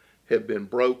chains have been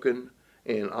broken,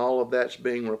 and all of that's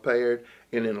being repaired.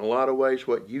 And in a lot of ways,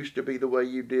 what used to be the way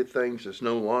you did things is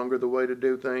no longer the way to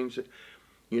do things.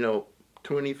 You know,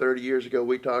 20, 30 years ago,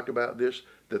 we talked about this.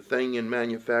 The thing in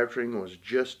manufacturing was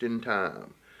just in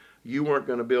time. You weren't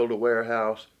going to build a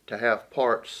warehouse to have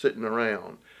parts sitting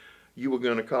around. You were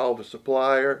going to call the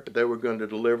supplier, they were going to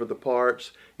deliver the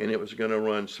parts, and it was going to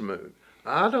run smooth.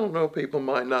 I don't know, people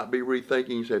might not be rethinking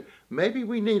and say, maybe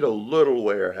we need a little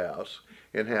warehouse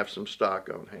and have some stock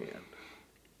on hand.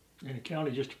 And the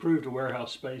county just approved a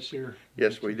warehouse space here.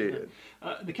 Yes, we did.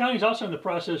 The county's also in the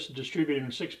process of distributing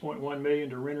 $6.1 million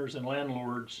to renters and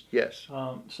landlords. Yes.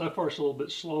 So far it's a little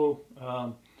bit slow.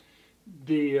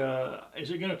 Is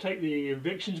it going to take the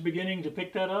evictions beginning to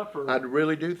pick that up? Or? I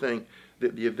really do think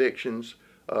that the evictions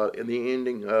and the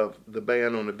ending of the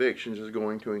ban on evictions is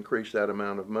going to increase that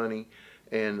amount of money.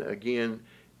 And again,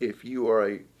 if you are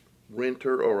a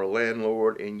renter or a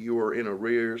landlord and you are in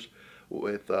arrears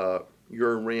with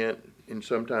your rent and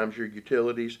sometimes your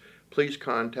utilities, please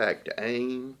contact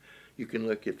AIM. You can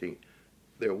look at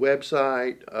their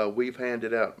website. We've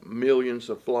handed out millions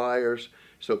of flyers.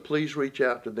 So please reach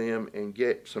out to them and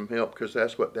get some help, because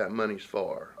that's what that money's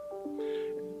for.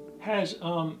 Has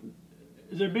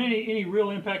there been any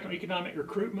real impact on economic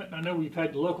recruitment? I know we've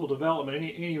had local development.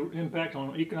 Any impact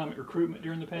on economic recruitment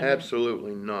during the pandemic?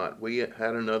 Absolutely not. We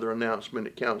had another announcement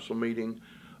at council meeting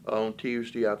on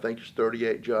Tuesday. I think it's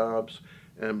 38 jobs,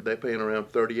 and they're paying around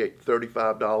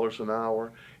 $35 an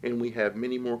hour. And we have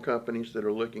many more companies that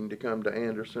are looking to come to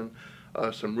Anderson.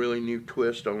 Some really new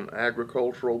twist on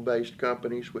agricultural-based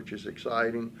companies, which is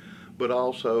exciting, but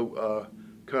also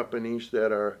companies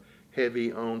that are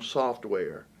heavy on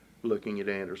software looking at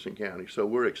Anderson County. So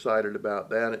we're excited about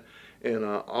that. And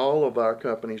all of our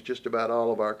companies, just about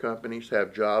all of our companies,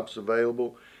 have jobs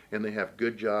available, and they have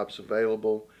good jobs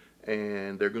available,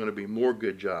 and there are going to be more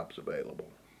good jobs available.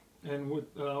 And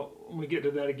we get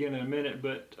to that again in a minute,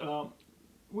 but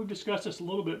we've discussed this a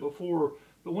little bit before.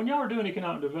 But when y'all are doing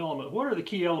economic development, what are the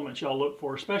key elements y'all look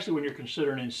for, especially when you're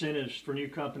considering incentives for new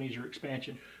companies or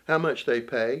expansion? How much they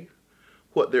pay,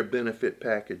 what their benefit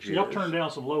package is. Y'all turn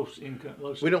down some low income.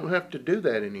 We don't have to do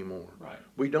that anymore. Right.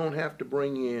 We don't have to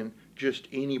bring in just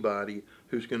anybody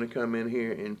who's going to come in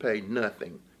here and pay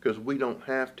nothing, because we don't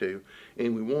have to,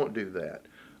 and we won't do that.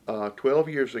 12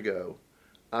 years ago,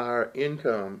 our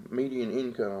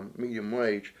median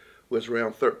wage, was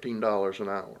around $13 an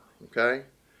hour, okay?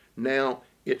 Now,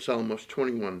 it's almost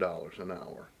 $21 an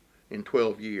hour in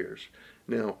 12 years.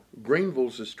 Now,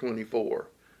 Greenville's is 24.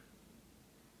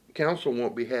 Council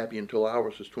won't be happy until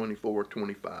ours is 24 or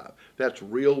 25. That's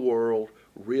real world,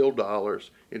 real dollars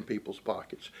in people's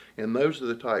pockets. And those are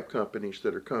the type companies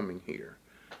that are coming here.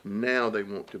 Now they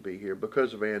want to be here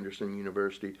because of Anderson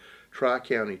University,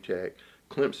 Tri-County Tech,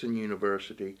 Clemson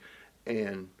University,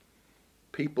 and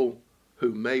people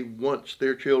who may once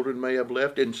their children may have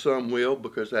left, and some will,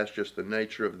 because that's just the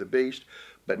nature of the beast.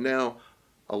 But now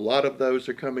a lot of those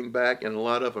are coming back, and a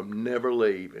lot of them never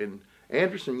leave. And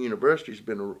Anderson University has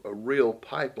been a real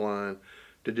pipeline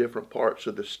to different parts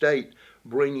of the state,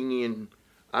 bringing in,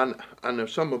 I know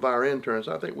some of our interns,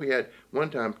 I think we had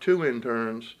one time 2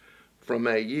 interns from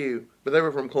AU, but they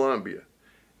were from Columbia.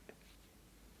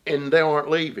 and they aren't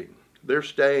leaving. They're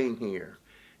staying here.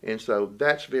 And so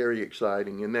that's very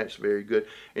exciting, and that's very good.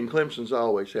 And Clemson's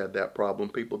always had that problem.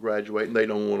 People graduate and they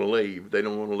don't want to leave. They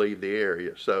don't want to leave the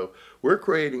area. So we're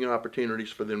creating opportunities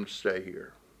for them to stay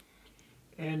here.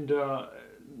 And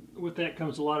with that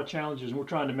comes a lot of challenges, and we're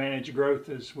trying to manage growth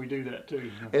as we do that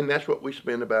too. And that's what we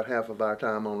spend about half of our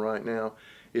time on right now,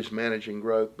 is managing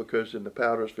growth, because in the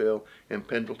Powdersville and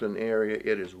Pendleton area,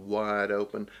 it is wide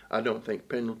open. I don't think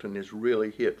Pendleton has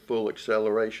really hit full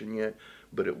acceleration yet,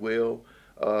 but it will.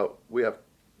 We have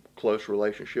close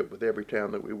relationship with every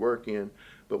town that we work in,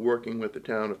 but working with the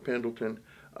town of Pendleton,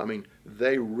 I mean,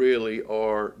 they really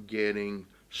are getting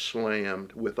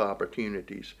slammed with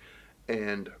opportunities,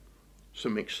 and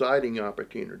some exciting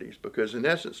opportunities, because in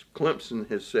essence, Clemson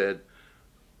has said,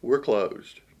 we're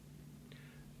closed.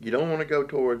 You don't want to go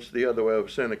towards the other way of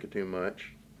Seneca too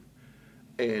much.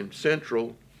 And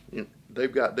Central,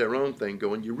 they've got their own thing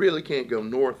going. You really can't go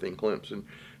north in Clemson.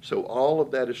 So all of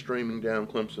that is streaming down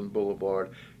Clemson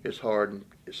Boulevard as hard and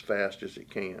as fast as it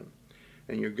can.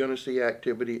 And you're going to see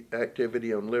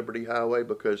activity on Liberty Highway,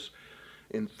 because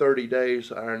in 30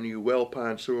 days, our new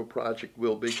Wellpine Sewer project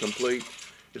will be complete.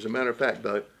 As a matter of fact,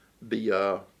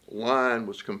 the line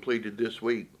was completed this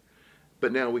week,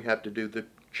 but now we have to do the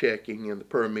checking and the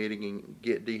permitting and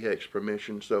get DHEC's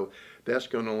permission. So that's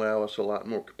going to allow us a lot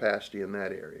more capacity in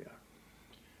that area.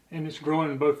 And it's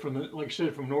growing both from like I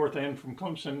said, from north and from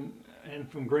Clemson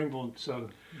and from Greenville. So,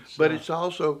 but it's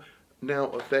also now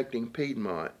affecting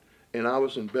Piedmont. And I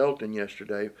was in Belton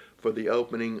yesterday for the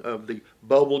opening of the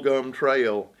Bubblegum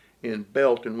Trail in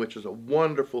Belton, which is a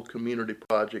wonderful community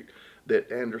project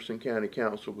that Anderson County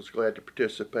Council was glad to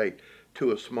participate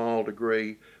to a small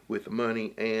degree with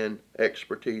money and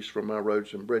expertise from our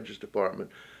Roads and Bridges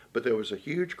Department. But there was a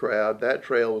huge crowd. That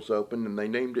trail was opened, and they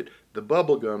named it the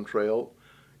Bubblegum Trail,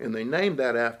 and they named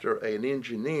that after an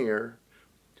engineer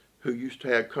who used to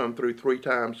have come through 3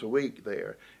 times a week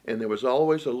there. And there was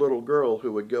always a little girl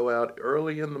who would go out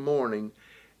early in the morning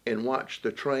and watch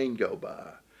the train go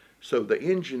by. So the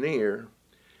engineer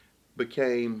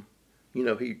became,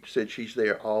 he said she's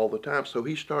there all the time. So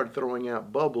he started throwing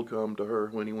out bubble gum to her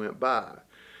when he went by.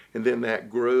 And then that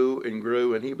grew and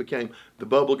grew, and he became the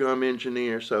bubblegum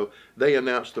engineer. So they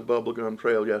announced the Bubblegum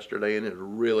Trail yesterday, and it's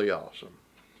really awesome.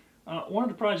 One of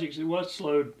the projects that was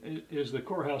slowed is the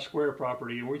Courthouse Square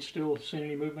property. Are we still seeing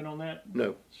any movement on that?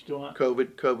 No. Still not?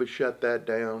 COVID shut that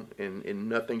down, and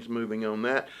nothing's moving on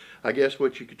that. I guess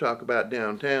what you could talk about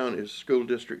downtown is School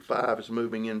District 5 is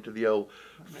moving into the old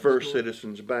First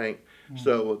Citizens Bank. Mm-hmm.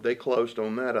 So they closed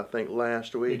on that, I think,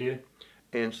 last week. They did.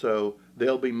 And so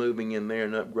they'll be moving in there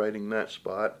and upgrading that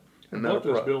spot. And both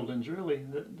those buildings, really.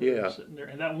 Yeah. Sitting there.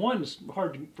 And that one's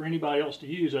hard for anybody else to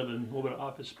use other than a little bit of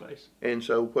office space. And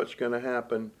so what's going to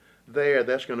happen there,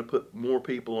 that's going to put more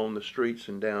people on the streets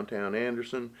in downtown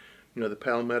Anderson. The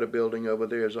Palmetto building over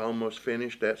there is almost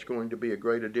finished. That's going to be a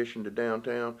great addition to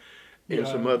downtown. And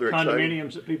some other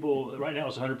condominiums that people, right now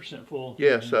it's 100% full.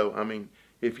 Yeah, so, I mean,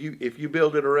 if you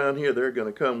build it around here, they're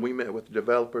going to come. We met with the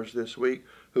developers this week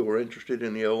who were interested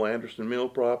in the old Anderson Mill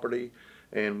property.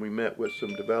 And we met with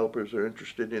some developers who are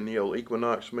interested in the old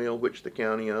Equinox Mill, which the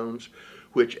county owns,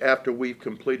 which after we've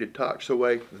completed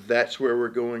Toxaway, that's where we're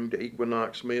going to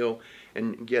Equinox Mill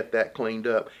and get that cleaned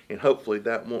up. And hopefully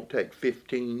that won't take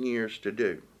 15 years to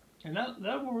do. And that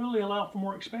will really allow for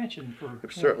more expansion.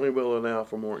 It certainly will allow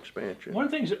for more expansion. One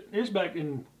of the things that is back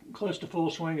in close to full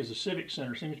swing is the Civic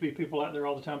Center. Seems to be people out there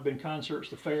all the time. Been concerts.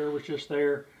 The fair was just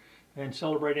there. And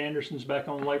Celebrate Anderson's back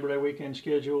on Labor Day weekend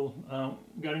schedule.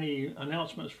 Got any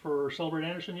announcements for Celebrate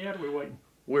Anderson yet, or are we waiting?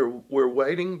 We're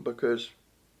waiting because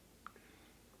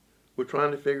we're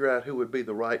trying to figure out who would be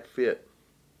the right fit,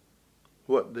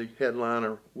 what the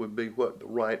headliner would be, what the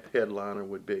right headliner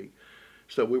would be.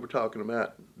 So we were talking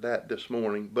about that this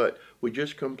morning, but we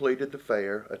just completed the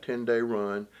fair, a 10-day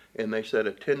run, and they set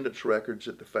attendance records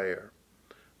at the fair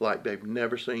like they've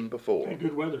never seen before. Had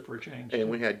good weather for a change.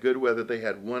 And we had good weather. They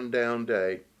had one down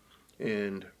day,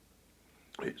 and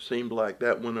it seemed like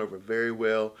that went over very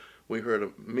well. We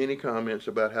heard many comments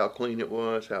about how clean it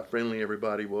was, how friendly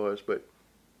everybody was, but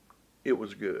it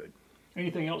was good.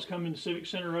 Anything else coming to Civic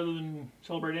Center other than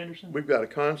Celebrate Anderson? We've got a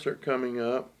concert coming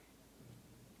up,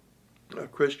 a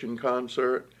Christian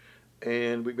concert,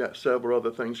 and we've got several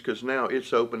other things because now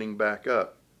it's opening back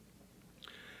up.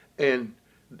 And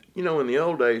in the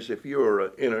old days, if you were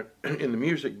in the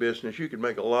music business, you could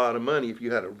make a lot of money if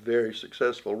you had a very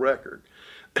successful record,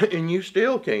 and you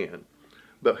still can.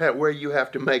 But where you have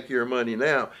to make your money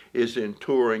now is in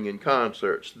touring and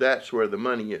concerts. That's where the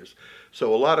money is.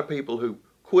 So a lot of people who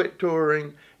quit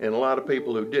touring, and a lot of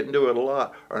people who didn't do it a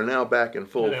lot are now back in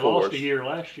full And they force. lost a year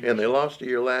last year. And they lost a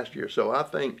year last year. So I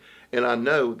think, and I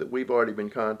know that we've already been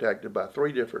contacted by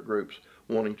 3 different groups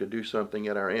wanting to do something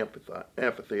at our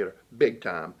amphitheater, big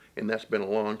time, and that's been a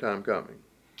long time coming.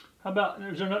 How about,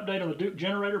 is there an update on the Duke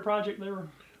generator project they were?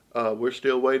 We're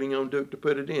still waiting on Duke to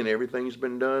put it in. Everything's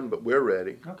been done, but we're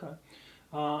ready. Okay.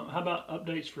 How about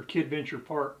updates for Kid Venture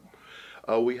Park?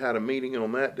 We had a meeting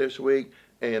on that this week,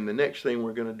 and the next thing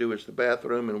we're going to do is the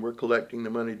bathroom, and we're collecting the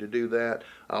money to do that.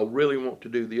 I really want to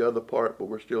do the other part, but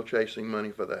we're still chasing money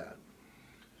for that.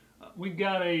 We've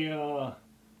got a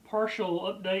partial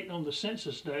update on the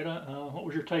census data. What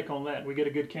was your take on that? We get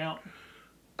a good count?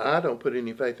 I don't put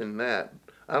any faith in that.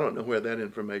 I don't know where that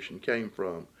information came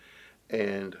from,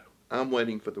 and I'm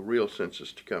waiting for the real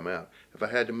census to come out. If I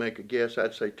had to make a guess,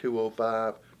 I'd say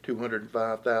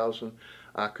 205,000.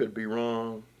 I could be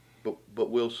wrong, but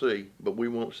we'll see. But we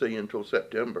won't see until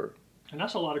September. And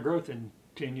that's a lot of growth in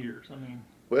 10 years. I mean,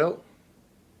 well,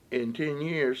 in 10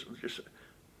 years,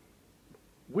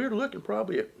 we're looking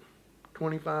probably at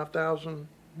 25,000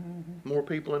 more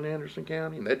people in Anderson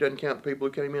County, and that doesn't count the people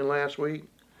who came in last week.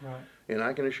 right. And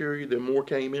I can assure you that more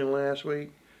came in last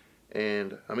week.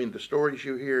 And I mean, the stories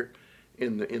you hear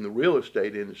in the real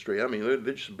estate industry, I mean,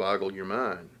 they just boggle your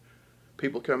mind.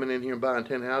 People coming in here and buying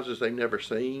 10 houses they've never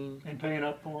seen. And paying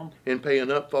up for them. And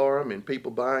paying up for them, and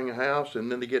people buying a house,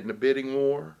 and then they get in a bidding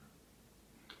war.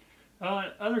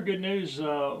 Other good news,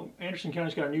 Anderson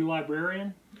County's got a new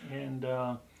librarian, and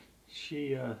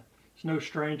she is no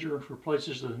stranger,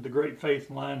 replaces the great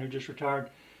Faith Line, who just retired.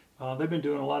 They've been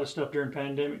doing a lot of stuff during the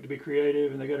pandemic to be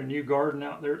creative, and they got a new garden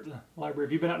out there at the library.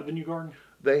 Have you been out to the new garden?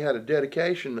 They had a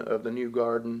dedication of the new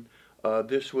garden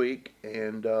this week,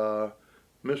 and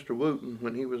Mr. Wooten,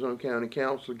 when he was on county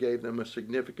council, gave them a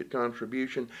significant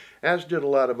contribution, as did a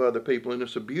lot of other people. And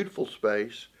it's a beautiful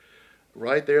space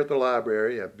right there at the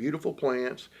library. Have beautiful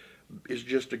plants. It's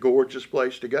just a gorgeous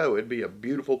place to go. It'd be a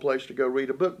beautiful place to go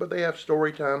read a book, but they have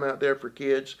story time out there for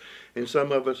kids, and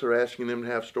some of us are asking them to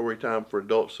have story time for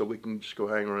adults so we can just go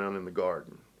hang around in the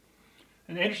garden.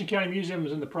 And the Anderson County Museum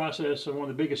is in the process of one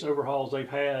of the biggest overhauls they've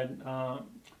had.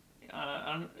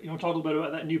 You want to talk a little bit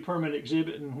about that new permanent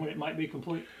exhibit and when it might be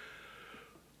complete?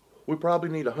 We probably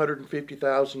need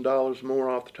 $150,000 more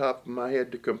off the top of my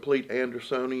head to complete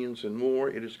Andersonians and more.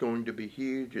 It is going to be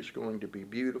huge, it's going to be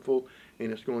beautiful,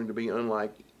 and it's going to be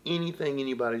unlike anything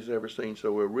anybody's ever seen.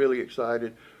 So we're really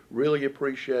excited, really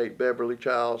appreciate Beverly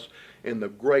Childs and the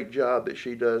great job that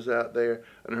she does out there,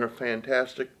 and her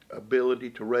fantastic ability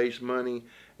to raise money,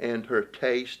 and her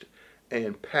taste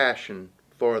and passion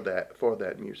for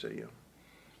that museum.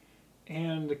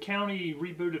 And the county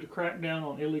rebooted a crackdown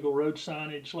on illegal road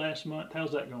signage last month.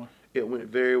 How's that going? It went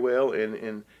very well,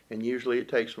 and usually it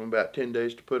takes them about 10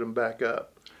 days to put them back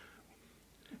up.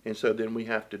 And so then we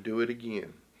have to do it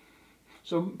again.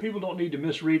 So people don't need to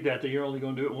misread that you're only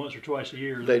going to do it once or twice a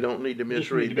year. They don't need to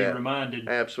misread just need to that. be reminded.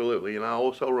 Absolutely. And I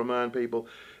also remind people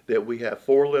that we have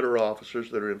 4 litter officers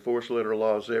that are enforce litter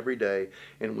laws every day,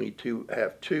 and we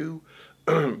have 2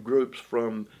 groups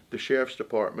from the Sheriff's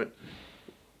Department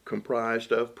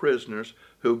comprised of prisoners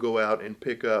who go out and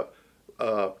pick up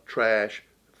trash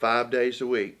 5 days a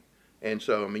week. And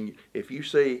so, I mean, if you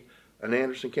see an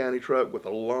Anderson County truck with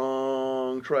a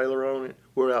long trailer on it,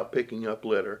 we're out picking up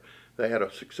litter. They had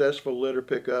a successful litter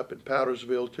pickup in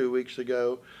Powdersville 2 weeks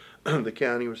ago. The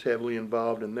county was heavily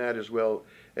involved in that, as well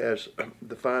as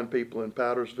the fine people in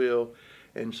Powdersville.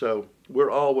 And so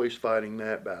we're always fighting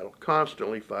that battle,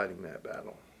 constantly fighting that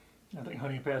battle. I think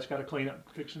Honey Pass got a cleanup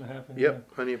fixing to happen.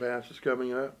 Yep, Honey Pass is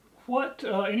coming up. What,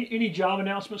 any job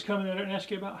announcements coming that I didn't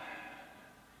ask you about?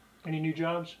 Any new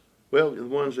jobs? Well, the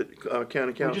ones at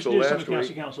County Council we just did some last at County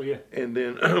week. Council, yeah. And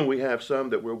then we have some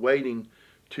that we're waiting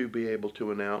to be able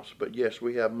to announce. But yes,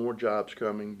 we have more jobs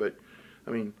coming. But,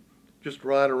 I mean, just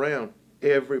right around,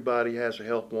 everybody has a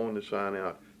help wanted sign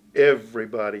out.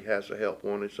 Everybody has a help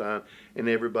wanted sign, and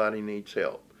everybody needs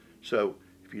help. So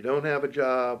if you don't have a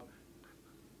job,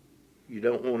 you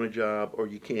don't want a job, or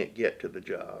you can't get to the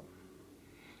job.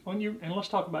 And let's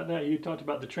talk about that. You talked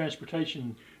about the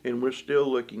transportation. And we're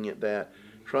still looking at that,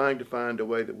 trying to find a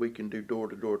way that we can do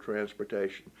door-to-door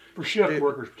transportation. For shift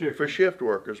workers particularly. For shift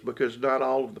workers, because not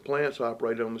all of the plants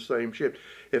operate on the same shift.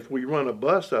 If we run a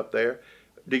bus up there,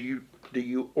 do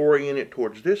you orient it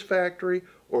towards this factory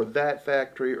or that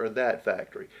factory or that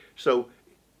factory? So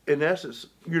in essence,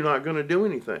 you're not going to do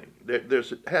anything. There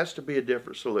has to be a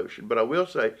different solution. But I will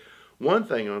say one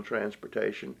thing on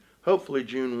transportation. Hopefully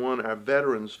June 1, our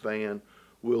veterans van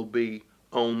will be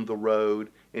on the road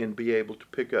and be able to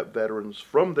pick up veterans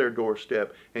from their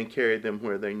doorstep and carry them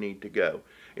where they need to go.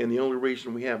 And the only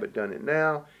reason we haven't done it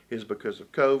now is because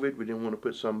of COVID. We didn't want to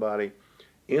put somebody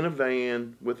in a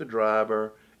van with a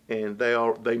driver, and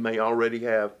they may already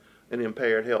have an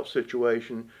impaired health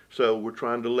situation. So we're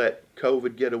trying to let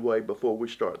COVID get away before we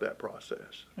start that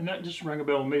process. And that just rang a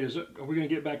bell with me. Are we going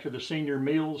to get back to the senior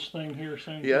meals thing here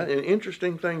soon? Yeah, and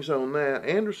interesting things on that.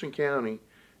 Anderson County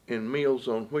and Meals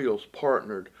on Wheels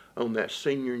partnered on that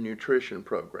senior nutrition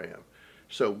program.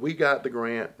 So we got the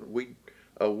grant. We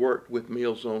worked with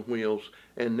Meals on Wheels,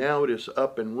 and now it is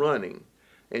up and running.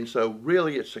 And so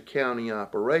really it's a county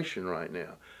operation right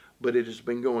now. But it has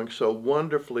been going so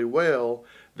wonderfully well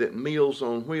that Meals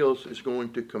on Wheels is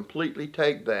going to completely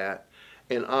take that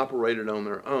and operate it on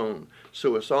their own.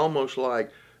 So it's almost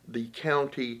like the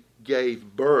county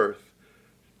gave birth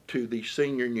to the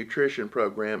senior nutrition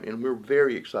program, and we're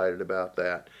very excited about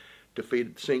that, to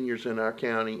feed seniors in our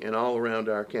county and all around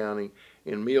our county.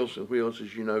 And Meals on Wheels,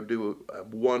 as you know, do a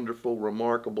wonderful,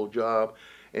 remarkable job,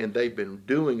 and they've been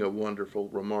doing a wonderful,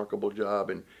 remarkable job.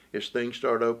 And as things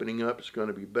start opening up, it's going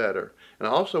to be better. And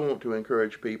I also want to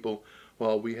encourage people,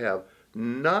 while we have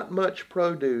not much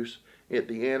produce at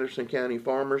the Anderson County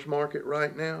Farmers Market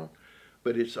right now,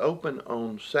 but it's open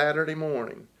on Saturday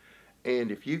morning.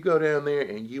 And if you go down there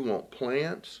and you want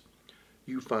plants,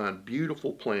 you find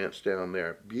beautiful plants down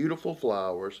there, beautiful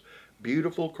flowers,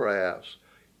 beautiful crafts,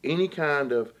 any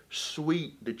kind of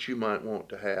sweet that you might want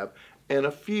to have, and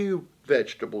a few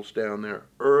vegetables down there,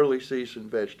 early season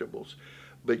vegetables.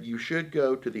 But you should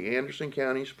go to the Anderson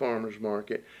County's Farmers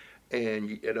Market,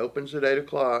 and it opens at 8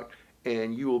 o'clock,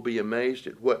 and you will be amazed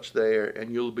at what's there,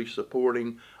 and you'll be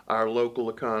supporting our local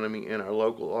economy and our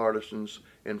local artisans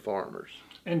and farmers.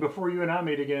 And before you and I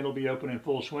meet again, it'll be open in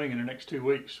full swing in the next 2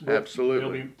 weeks.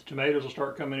 Absolutely. Tomatoes will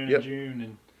start coming in Yep. in June.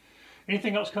 And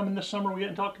anything else coming this summer we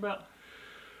hadn't talked about?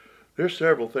 There's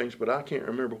several things, but I can't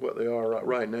remember what they are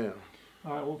right now.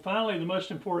 All right, well, finally, the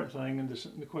most important thing, and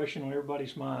the question on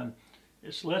everybody's mind,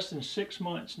 it's less than 6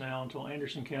 months now until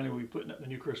Anderson County will be putting up the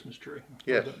new Christmas tree.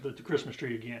 Yes. The Christmas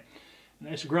tree again. And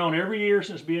it's grown every year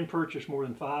since being purchased more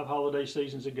than 5 holiday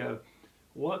seasons ago.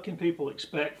 What can people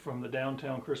expect from the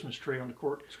downtown Christmas tree on the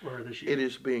Court Square this year? It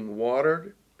is being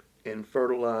watered and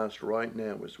fertilized right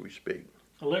now as we speak.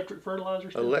 Electric fertilizer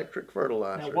still? Electric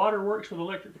fertilizer. Now, water works with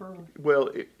electric fertilizer? Well,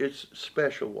 it's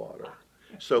special water.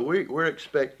 So we're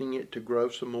expecting it to grow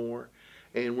some more,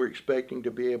 and we're expecting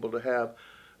to be able to have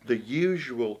the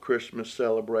usual Christmas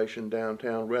celebration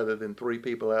downtown rather than 3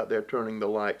 people out there turning the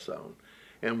lights on.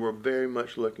 And we're very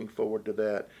much looking forward to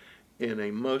that in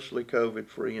a mostly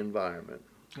COVID-free environment.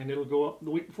 And it'll go up the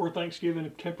week before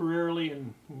Thanksgiving temporarily,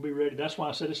 and we'll be ready. That's why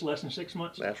I said it's less than 6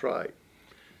 months. That's right.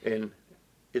 And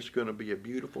it's going to be a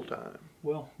beautiful time.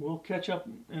 Well, we'll catch up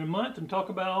in a month and talk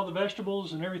about all the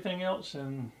vegetables and everything else.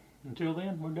 And until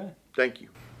then, we're done. Thank you.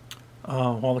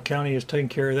 While the county is taking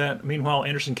care of that, meanwhile,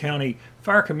 Anderson County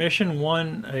Fire Commission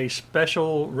won a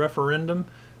special referendum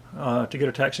to get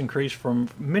a tax increase from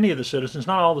many of the citizens.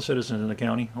 Not all the citizens in the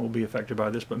county will be affected by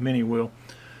this, but many will.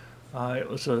 It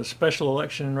was a special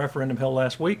election referendum held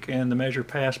last week, and the measure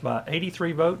passed by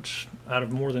 83 votes out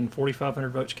of more than 4,500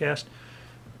 votes cast.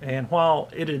 And while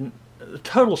it in the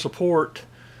total support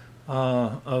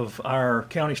of our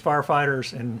county's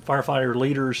firefighters and firefighter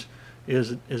leaders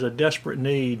is a desperate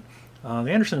need, the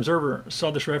Anderson Observer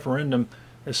saw this referendum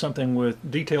as something with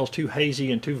details too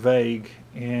hazy and too vague.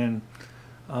 And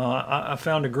I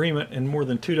found agreement in more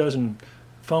than 24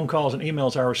 phone calls and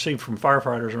emails I received from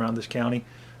firefighters around this county.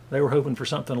 They were hoping for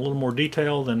something a little more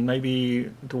detailed and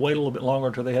maybe to wait a little bit longer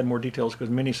until they had more details, because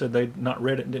many said they'd not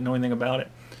read it and didn't know anything about it.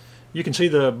 You can see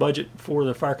the budget for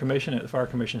the Fire Commission at the Fire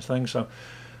Commission's thing, so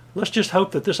let's just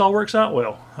hope that this all works out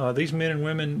well. These men and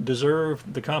women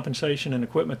deserve the compensation and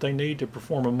equipment they need to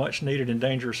perform a much-needed and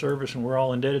dangerous service, and we're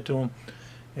all indebted to them,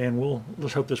 and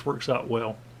let's hope this works out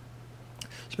well.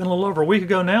 It's been a little over a week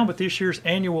ago now, but this year's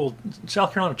annual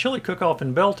South Carolina Chili Cook-Off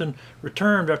in Belton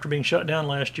returned after being shut down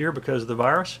last year because of the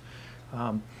virus.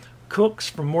 Cooks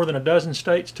from more than a dozen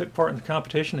states took part in the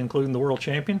competition, including the world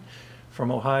champion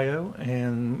from Ohio,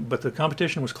 but the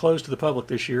competition was closed to the public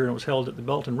this year, and it was held at the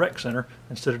Belton Rec Center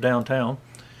instead of downtown.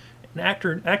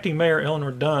 And acting Mayor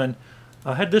Eleanor Dunn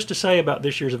had this to say about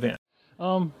this year's event.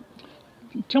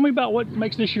 Tell me about what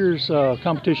makes this year's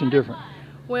competition different.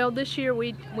 Well, this year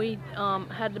we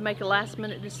had to make a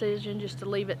last-minute decision just to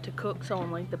leave it to cooks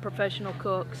only, the professional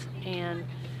cooks, and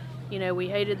we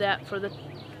hated that for the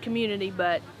community,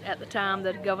 but at the time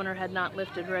the governor had not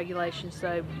lifted regulations,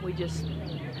 so we just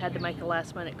had to make a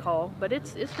last-minute call. But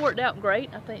it's worked out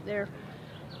great. I think they're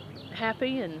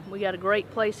happy, and we got a great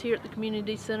place here at the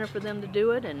community center for them to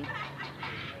do it, and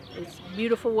it's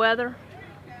beautiful weather.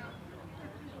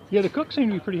 Yeah, the cooks seem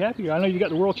to be pretty happy. I know you got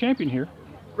the world champion here.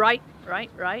 Right.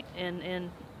 And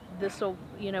this'll,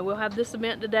 we'll have this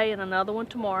event today and another one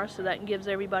tomorrow, so that gives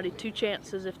everybody 2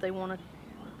 chances if they want to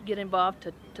get involved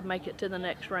to make it to the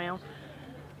next round.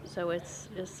 So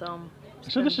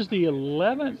So this is the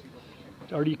 11th,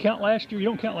 or do you count last year? You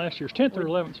don't count last year's 10th or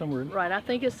 11th somewhere. Right, I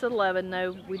think it's 11.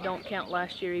 No, we don't count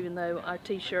last year, even though our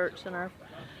T-shirts and our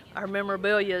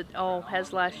memorabilia all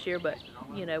has last year, but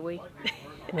we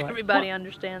Right. everybody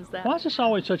understands that. Why is this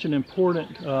always such an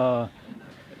important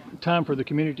time for the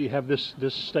community to have this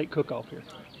state cook-off here?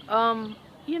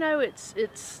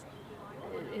 It's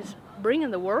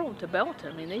bringing the world to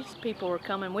Belton. I mean, these people are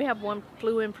coming. We have one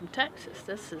flew in from Texas.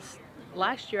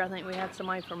 Last year I think we had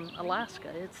somebody from Alaska.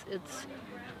 It's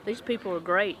these people are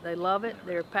great. They love it.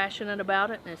 They're passionate about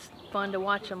it, and it's fun to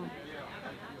watch them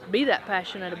be that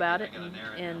passionate about it,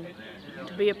 and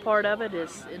to be a part of it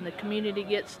and the community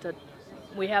gets to.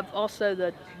 We have also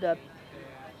the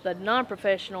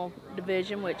non-professional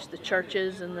division, which the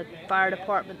churches and the fire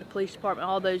department, the police department,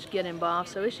 all those get involved.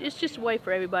 So it's just a way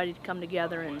for everybody to come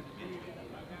together and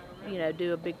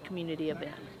do a big community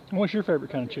event. What's your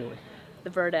favorite kind of chili? The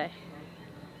Verde.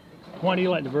 Why do you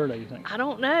like the Verde, you think? I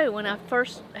don't know. When I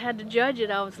first had to judge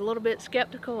it, I was a little bit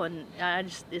skeptical, and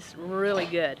it's really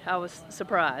good. I was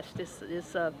surprised.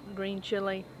 It's a green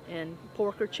chili and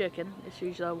pork or chicken. It's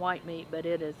usually a white meat, but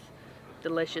it is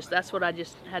delicious. That's what I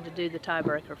just had to do the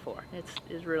tiebreaker for.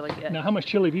 It's really good. Now, how much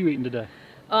chili have you eaten today?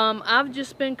 I've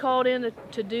just been called in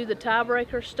to do the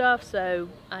tiebreaker stuff, so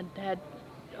I had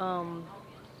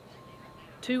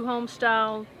 2 home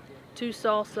style, 2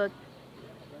 salsa,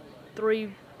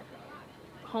 3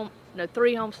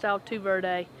 home style, 2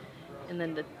 Verde, and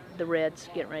then the reds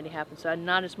getting ready to happen. So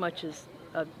not as much as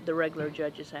the regular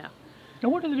judges have. Now,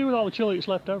 what do they do with all the chili that's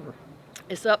left over?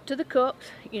 It's up to the cooks.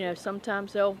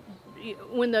 Sometimes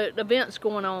when the event's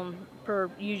going on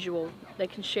per usual, they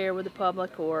can share with the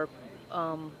public, or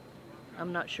I'm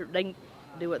not sure, they can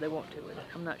do what they want to with it.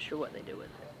 I'm not sure what they do with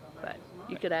it, but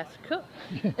you could ask the cook.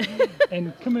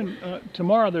 And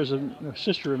tomorrow there's a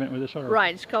sister event with this.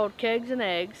 Right, it's called Kegs and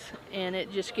Eggs, and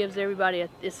it just gives everybody,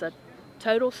 it's a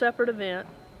total separate event,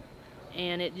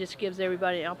 and it just gives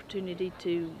everybody an opportunity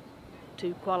to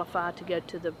qualify to go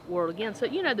to the World again. So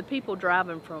the people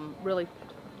driving from really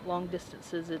long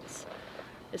distances,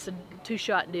 it's a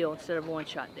 2-shot deal instead of a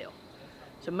 1-shot deal.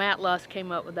 So Matt Lusk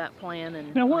came up with that plan,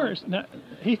 and now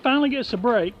he finally gets a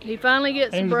break. He finally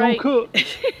gets a And break. he's gonna cook,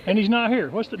 and he's not here.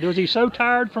 Was he so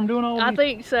tired from doing all this? I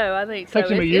think so.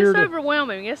 Takes him a year it's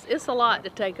overwhelming. It's a lot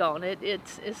to take on.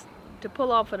 It's to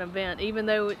pull off an event, even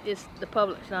though the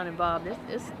public's not involved.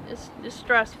 It's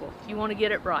stressful. You want to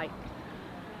get it right.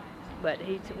 But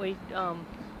he's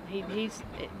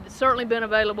certainly been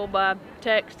available by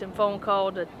text and phone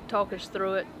call to talk us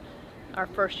through it. Our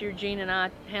first year, Gene and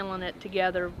I handling it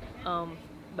together,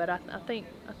 but I think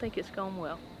it's gone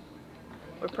well.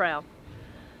 We're proud.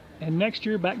 And next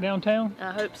year back downtown?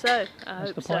 I hope so.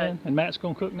 That's the plan. And Matt's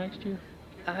gonna cook next year?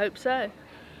 I hope so.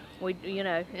 We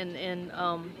and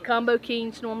Combo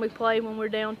Kings normally play when we're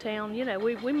downtown.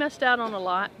 We missed out on a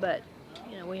lot, but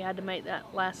we had to make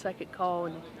that last-second call,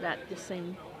 and that just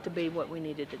seemed to be what we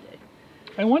needed to do.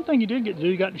 And one thing you did get to do,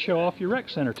 you got to show off your rec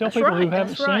center. Tell people who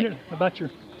haven't seen it about your.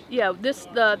 Yeah,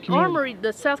 the armory,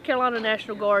 the South Carolina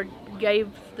National Guard gave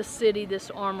the city this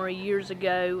armory years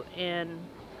ago, and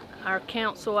our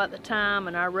council at the time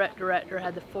and our rec director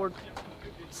had the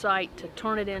foresight to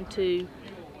turn it into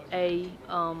a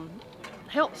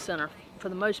health center. For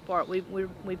the most part,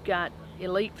 we've got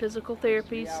Elite Physical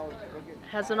Therapies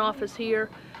has an office here.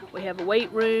 We have a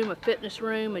weight room, a fitness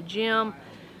room, a gym.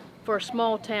 For a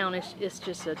small town, it's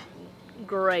just a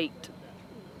great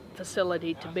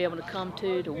facility to be able to come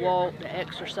to walk, to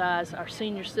exercise. Our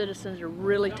senior citizens are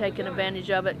really taking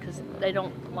advantage of it because they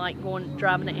don't like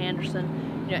driving to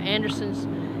Anderson. Anderson's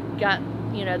got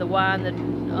the Y and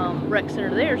the rec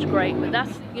center there is great, but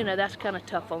that's kind of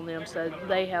tough on them. So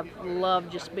they have loved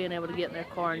just being able to get in their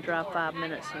car and drive 5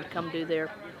 minutes and come do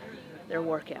their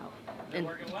workout. And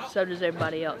so does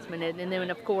everybody else. And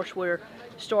then of course we're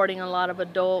starting a lot of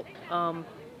adult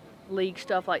league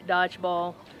stuff like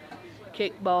dodgeball,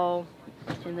 kickball,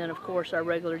 and then of course our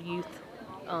regular youth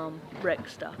rec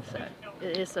stuff. So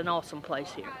it's an awesome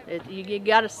place here. You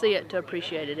got to see it to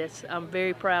appreciate it. I'm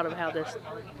very proud of how this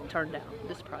turned out,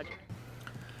 this project.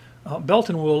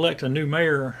 Belton will elect a new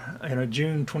mayor in a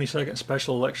June 22nd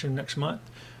special election next month.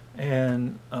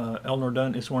 And Eleanor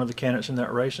Dunn is one of the candidates in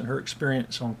that race, and her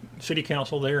experience on city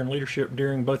council there and leadership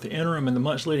during both the interim and the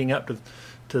months leading up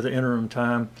to the interim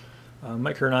time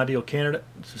make her an ideal candidate.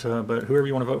 But whoever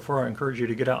you want to vote for, I encourage you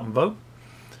to get out and vote.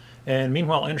 And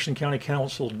meanwhile, Anderson County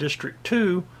Council District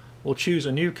 2 will choose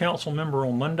a new council member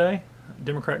on Monday.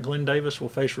 Democrat Glenn Davis will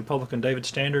face Republican David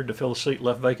Standard to fill a seat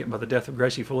left vacant by the death of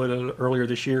Gracie Floyd earlier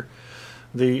this year.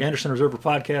 The Anderson Observer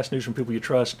podcast, News from People You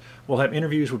Trust, will have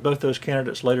interviews with both those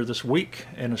candidates later this week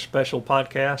in a special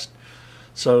podcast.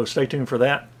 So stay tuned for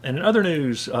that. And in other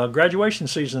news, graduation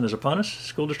season is upon us.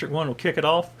 School District 1 will kick it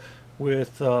off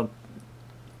with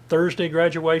Thursday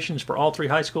graduations for all 3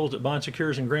 high schools at Bon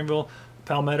Secours in Greenville.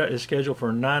 Palmetto is scheduled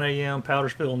for 9 a.m.,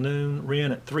 Powdersville noon,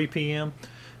 Wren at 3 p.m.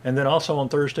 And then also on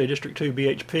Thursday, District 2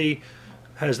 BHP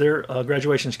has their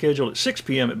graduation scheduled at 6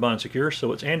 p.m. at Bon Secours,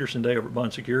 so it's Anderson Day over at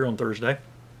Bon Secours on Thursday.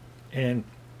 And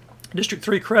District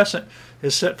 3 Crescent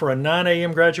is set for a 9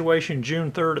 a.m. graduation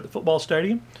June 3rd at the football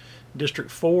stadium.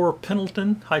 District 4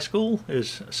 Pendleton High School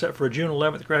is set for a June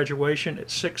 11th graduation at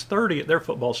 6:30 at their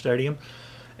football stadium.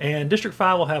 And District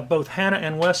 5 will have both Hanna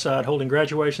and Westside holding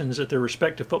graduations at their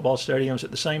respective football stadiums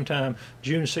at the same time,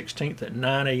 June 16th at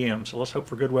 9 a.m. So let's hope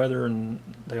for good weather, and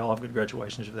they all have good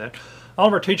graduations for that. All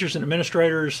of our teachers and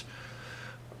administrators,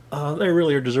 they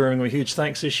really are deserving of a huge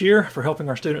thanks this year for helping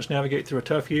our students navigate through a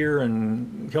tough year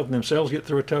and helping themselves get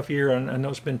through a tough year. I know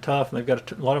it's been tough, and they've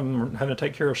got a lot of them are having to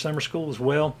take care of summer school as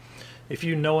well. If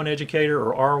you know an educator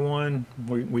or are one,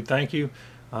 we thank you.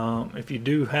 If you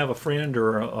do have a friend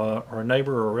or a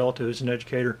neighbor or a relative who's an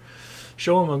educator,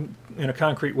 show them in a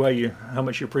concrete way how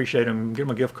much you appreciate them. Give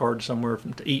them a gift card somewhere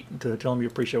to eat to tell them you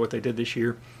appreciate what they did this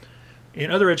year.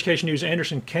 In other education news,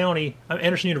 Anderson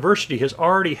University has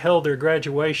already held their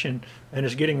graduation and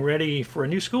is getting ready for a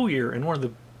new school year. And one of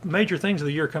the major things of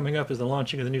the year coming up is the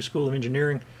launching of the new School of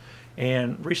Engineering.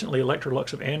 And recently,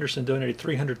 Electrolux of Anderson donated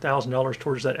 $300,000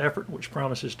 towards that effort, which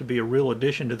promises to be a real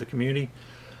addition to the community.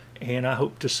 And I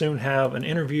hope to soon have an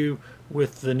interview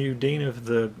with the new dean of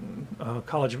the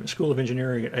School of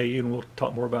Engineering at AU, and we'll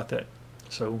talk more about that.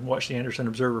 So watch the Anderson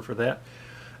Observer for that.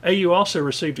 AU also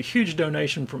received a huge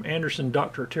donation from Anderson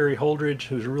Dr. Terry Holdridge,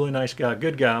 who's a really nice guy,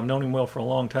 good guy. I've known him well for a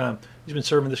long time. He's been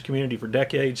serving this community for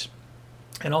decades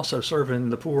and also serving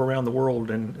the poor around the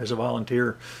world and as a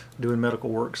volunteer doing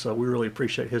medical work. So we really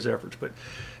appreciate his efforts. But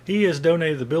he has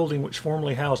donated the building which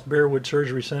formerly housed Bearwood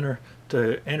Surgery Center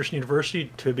to Anderson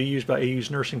University to be used by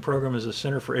AU's nursing program as a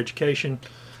center for education.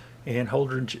 And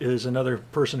Holdridge is another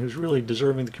person who's really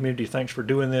deserving the community. Thanks for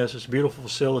doing this. It's a beautiful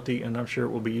facility, and I'm sure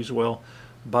it will be used well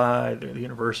by the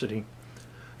university.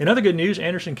 In other good news,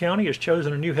 Anderson County has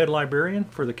chosen a new head librarian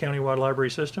for the countywide library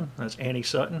system. That's Annie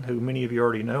Sutton, who many of you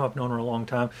already know. I've known her a long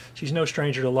time. She's no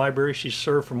stranger to the library. She's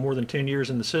served for more than 10 years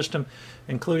in the system,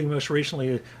 including most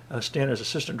recently a stint as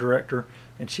assistant director.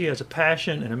 And she has a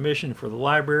passion and a mission for the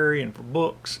library and for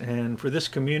books and for this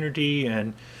community.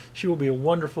 And she will be a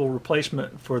wonderful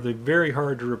replacement for the very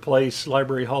hard to replace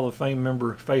Library Hall of Fame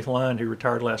member Faith Lyon, who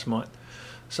retired last month.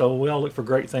 So we all look for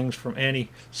great things from Annie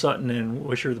Sutton and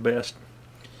wish her the best.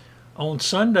 On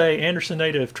Sunday, Anderson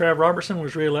native Trav Robertson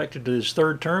was reelected to his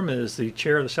third term as the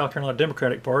chair of the South Carolina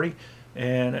Democratic Party.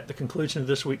 And at the conclusion of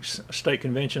this week's state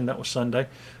convention, that was Sunday,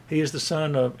 he is the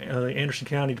son of the Anderson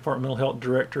County Departmental Health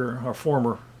Director, or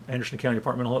former Anderson County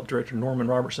Departmental Health Director Norman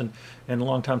Robertson, and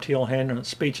longtime T.L. Hannon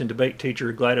speech and debate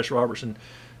teacher Gladys Robertson.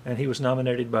 And he was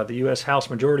nominated by the U.S. House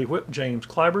Majority Whip James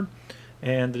Clyburn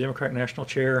and the Democratic National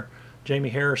Chair Jamie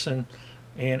Harrison,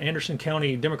 and Anderson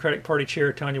County Democratic Party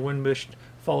Chair Tanya Winbush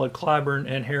followed Clyburn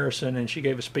and Harrison, and she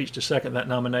gave a speech to second that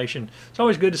nomination. It's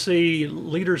always good to see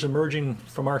leaders emerging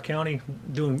from our county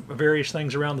doing various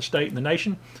things around the state and the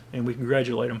nation, and we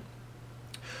congratulate them.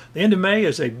 The end of May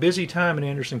is a busy time in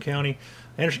Anderson County.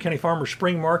 Anderson County Farmers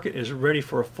Spring Market is ready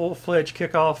for a full-fledged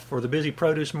kickoff for the busy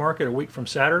produce market a week from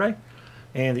Saturday.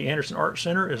 And the Anderson Art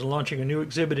Center is launching a new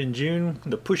exhibit in June,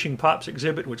 the Pushing Pops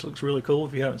exhibit, which looks really cool.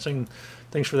 If you haven't seen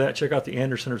things for that, check out the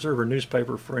Anderson Observer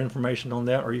newspaper for information on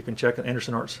that, or you can check the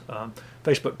Anderson Art's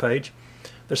Facebook page.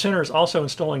 The center is also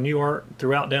installing new art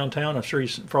throughout downtown. I'm sure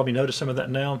you've probably noticed some of that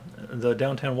now. The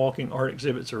downtown walking art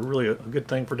exhibits are really a good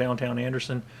thing for downtown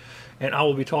Anderson. And I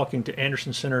will be talking to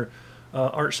Anderson Center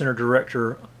Art Center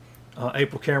Director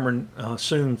April Cameron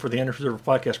soon for the Anderson Observer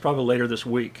podcast, probably later this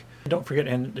week. Don't forget,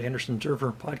 the Anderson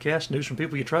Observer podcast, News from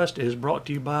People You Trust, is brought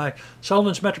to you by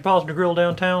Sullivan's Metropolitan Grill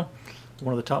downtown,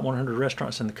 one of the top 100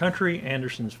 restaurants in the country,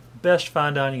 Anderson's best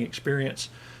fine dining experience,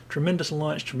 tremendous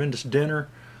lunch, tremendous dinner.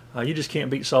 You just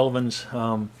can't beat Sullivan's.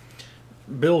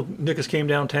 Bill Nickus came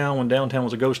downtown when downtown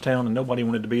was a ghost town and nobody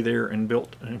wanted to be there, and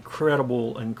built an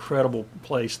incredible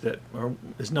place that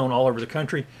is known all over the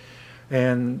country.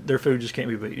 and their food just can't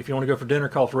be beat. If you want to go for dinner,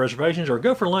 call for reservations, or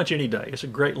go for lunch any day. It's a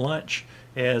great lunch.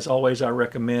 As always, I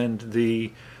recommend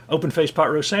the open-faced pot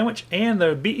roast sandwich, and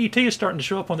the BET is starting to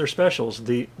show up on their specials,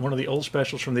 one of the old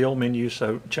specials from the old menu,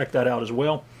 so check that out as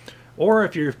well. Or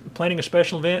if you're planning a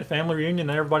special event, family reunion,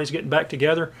 and everybody's getting back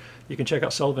together, you can check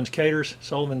out Sullivan's Caters.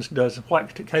 Sullivan's does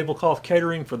white tablecloth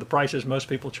catering for the prices most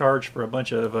people charge for a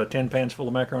bunch of tin pans full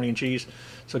of macaroni and cheese.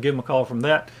 So give them a call from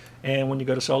that. And when you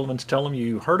go to Sullivan's, tell them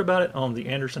you heard about it on the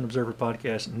Anderson Observer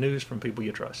Podcast, news from people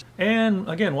you trust. And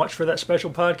again, watch for that special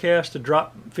podcast to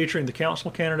drop featuring the council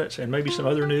candidates and maybe some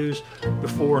other news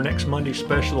before next Monday's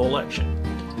special election.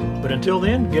 But until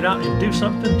then, get out and do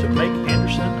something to make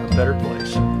Anderson a better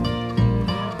place.